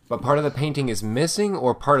painting. But part of the painting is missing,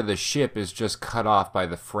 or part of the ship is just cut off by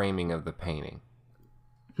the framing of the painting?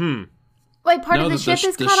 Wait, part of the ship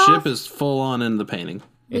is cut off? The ship is full on in the painting.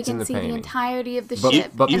 We It's in can the see painting. the entirety of the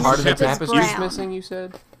ship. But and part of the ship is tapestry is brown. missing, you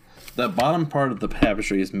said? The bottom part of the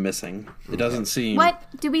tapestry is missing. It doesn't seem... What?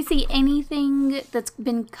 Do we see anything that's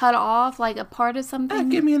been cut off, like a part of something?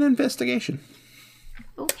 Give me an investigation.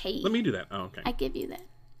 Okay. Let me do that. Oh, okay. I give you that.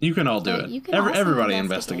 You can all do Yeah, it. you can also Everybody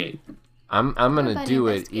investigate. investigate. I'm gonna Everybody do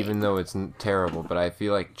it, investigate. even though it's terrible, but I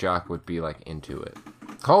feel like Jock would be like into it.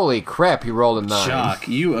 Holy crap, he rolled a 9. Jock,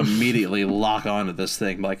 you immediately lock onto this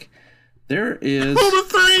thing. Like, there is... Roll a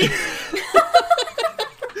 3!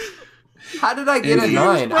 How did I get a Andy,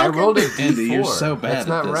 9? I rolled a D4. Andy, you're so bad That's at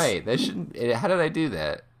not this. right. That shouldn't. How did I do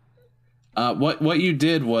that? What you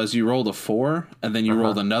did was you rolled a 4, and then you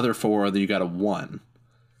rolled another 4, and then you got a 1.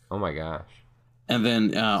 Oh my gosh. And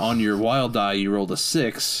then on your wild die, you rolled a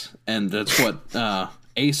 6, and that's what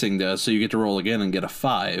acing does. So you get to roll again and get a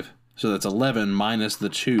 5. So that's 11 minus the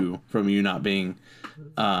 2 from you not being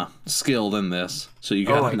skilled in this. So you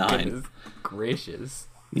got a 9. Goodness gracious.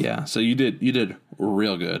 Yeah, so you did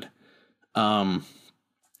real good.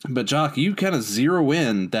 But Jock, you kind of zero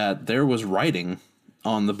in that there was writing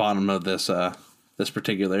on the bottom of this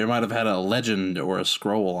particular. It might have had a legend or a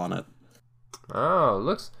scroll on it. Oh,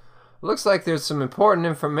 looks like there's some important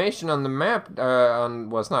information on the map.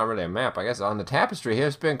 Well, it's not really a map, I guess. On the tapestry here,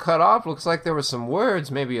 it's been cut off. Looks like there were some words,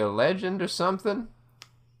 maybe a legend or something.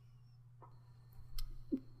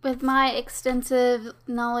 With my extensive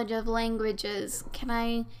knowledge of languages, can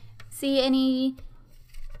I see any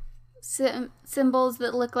symbols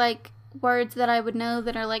that look like words that I would know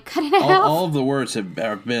that are like cut it out? All of the words have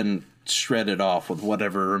been shredded off with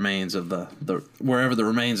whatever remains of the wherever the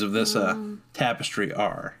remains of this tapestry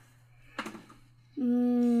are.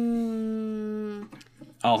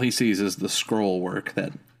 All he sees is the scroll work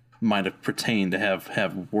that might have pertained to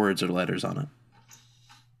have words or letters on it.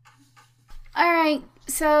 All right.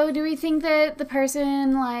 So, do we think that the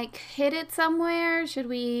person like hid it somewhere? Should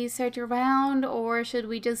we search around, or should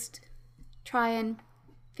we just try and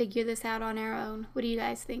figure this out on our own? What do you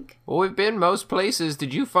guys think? Well, we've been most places.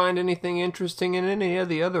 Did you find anything interesting in any of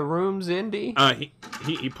the other rooms, Indy?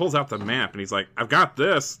 He pulls out the map and he's like, I've got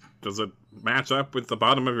this. Does it match up with the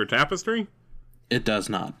bottom of your tapestry? It does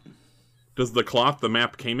not. Does the cloth the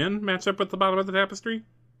map came in match up with the bottom of the tapestry?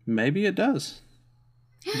 Maybe it does.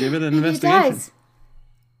 Give it an It investigation. does.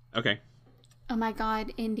 Okay. Oh my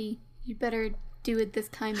God, Indy, you better do it this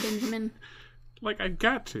time, Benjamin. Like, I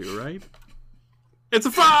got to, right? It's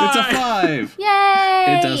a 5! It's a 5. Yay!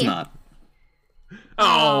 It does not.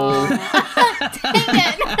 Oh!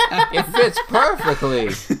 It fits perfectly.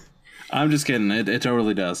 I'm just kidding. It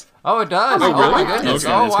totally does. Oh, it does. Oh, Oh, my really? goodness.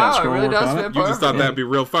 Okay. Oh, It's got wow. It scroll really work does on fit it. perfectly. You just thought that'd be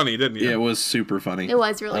real funny, didn't you? It was super funny. It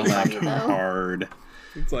was really I laughed funny, though. hard.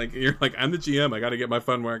 It's like, you're like, I'm the GM. I got to get my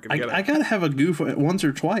fun where I can get it. I gotta have a goof once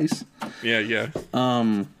or twice. Yeah.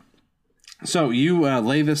 So you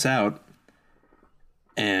lay this out,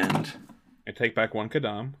 and I take back 1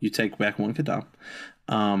 Kadam. you take back 1 Kadam.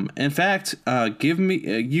 In fact, give me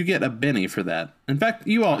you get a Benny for that. In fact,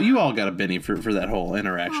 you all got a Benny for that whole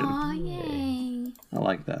interaction. Aw, yay. I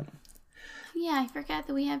like that. Yeah, I forgot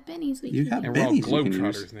that we have bennies. You got And we're all Bennies you can use.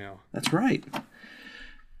 globetrotters now. That's right.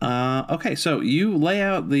 Okay, so you lay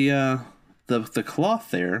out the cloth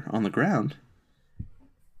there on the ground,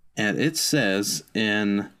 and it says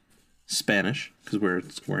in Spanish, because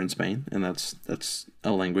we're in Spain, and that's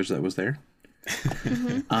a language that was there.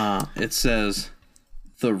 It says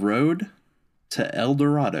the road to El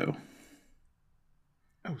Dorado.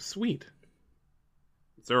 Oh, sweet.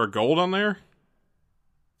 Is there a gold on there?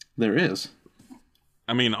 There is.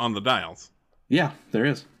 I mean, on the dials. Yeah, there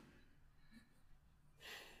is.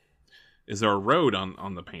 Is there a road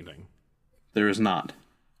on the painting? There is not.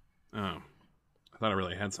 Oh. I thought I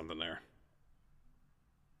really had something there.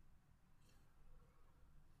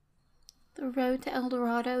 The road to El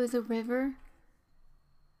Dorado is a river.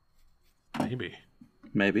 Maybe.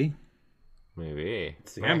 Maybe. Maybe.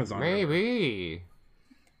 It's the Amazon River. Maybe.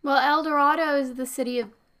 Well, El Dorado is the city of,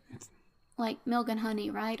 like, milk and honey,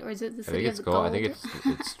 right? Or is it the I city think it's of gold. gold? I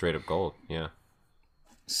think it's straight up gold. Yeah.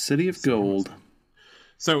 City of Gold.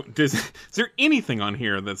 So, is there anything on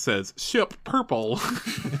here that says ship purple?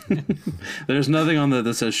 There's nothing on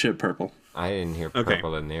that says ship purple. I didn't hear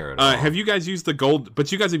purple in there at all. all. Have you guys used the gold?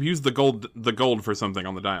 But you guys have used the gold for something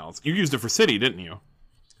on the dials. You used it for city, didn't you?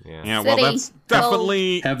 Yeah. Yeah. City, Well, that's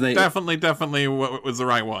definitely gold. definitely what was the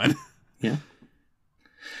right one. Yeah.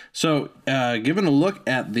 So, given a look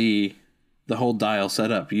at the whole dial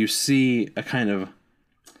setup, you see a kind of,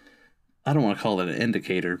 I don't want to call it an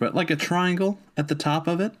indicator, but like a triangle at the top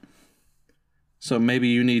of it. So maybe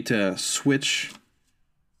you need to switch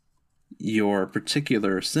your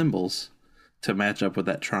particular symbols to match up with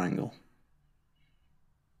that triangle.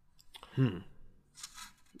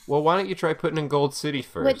 Well, why don't you try putting in Gold City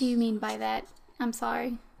first? What do you mean by that? I'm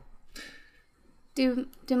sorry. Do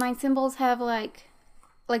my symbols have like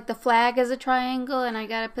the flag as a triangle, and I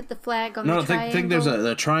gotta put the flag on the triangle? No, think there's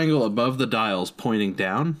a triangle above the dials pointing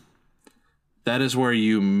down. That is where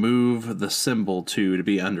you move the symbol to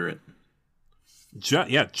be under it.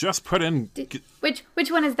 Just put in.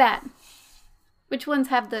 Which one is that? Which ones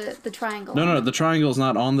have the triangle? No, the triangle's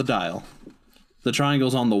not on the dial. The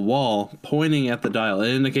triangle's on the wall, pointing at the dial.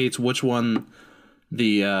 It indicates which one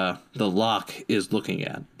the lock is looking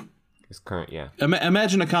at. It's current, yeah.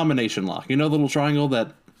 Imagine a combination lock. You know the little triangle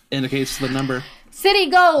that indicates the number? City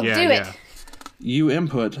Gold, do it. You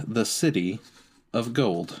input the city of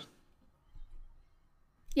gold.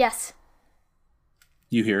 Yes.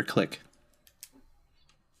 You hear click.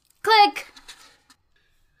 Click!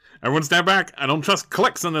 Everyone stand back. I don't trust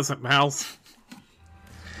clicks in this house.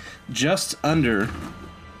 Just under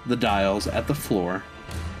the dials at the floor,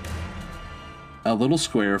 a little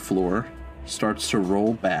square floor starts to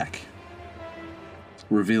roll back,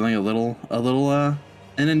 revealing an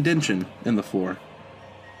indentation in the floor.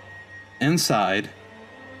 Inside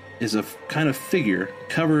is a kind of figure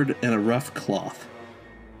covered in a rough cloth.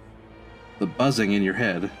 The buzzing in your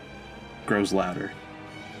head grows louder.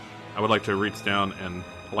 I would like to reach down and,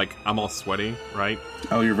 I'm all sweaty, right?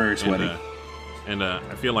 Oh, you're very sweaty. And I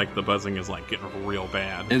feel like the buzzing is, getting real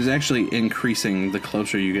bad. It is actually increasing the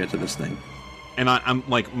closer you get to this thing. And I'm,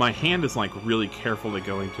 my hand is, really carefully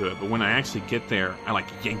going to it, but when I actually get there, I,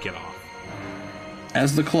 yank it off.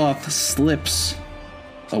 As the cloth slips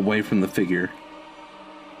away from the figure,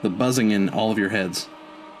 the buzzing in all of your heads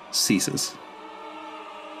ceases.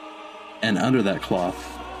 And under that cloth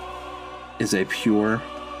is a pure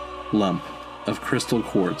lump of crystal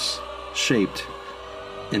quartz shaped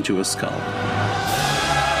into a skull.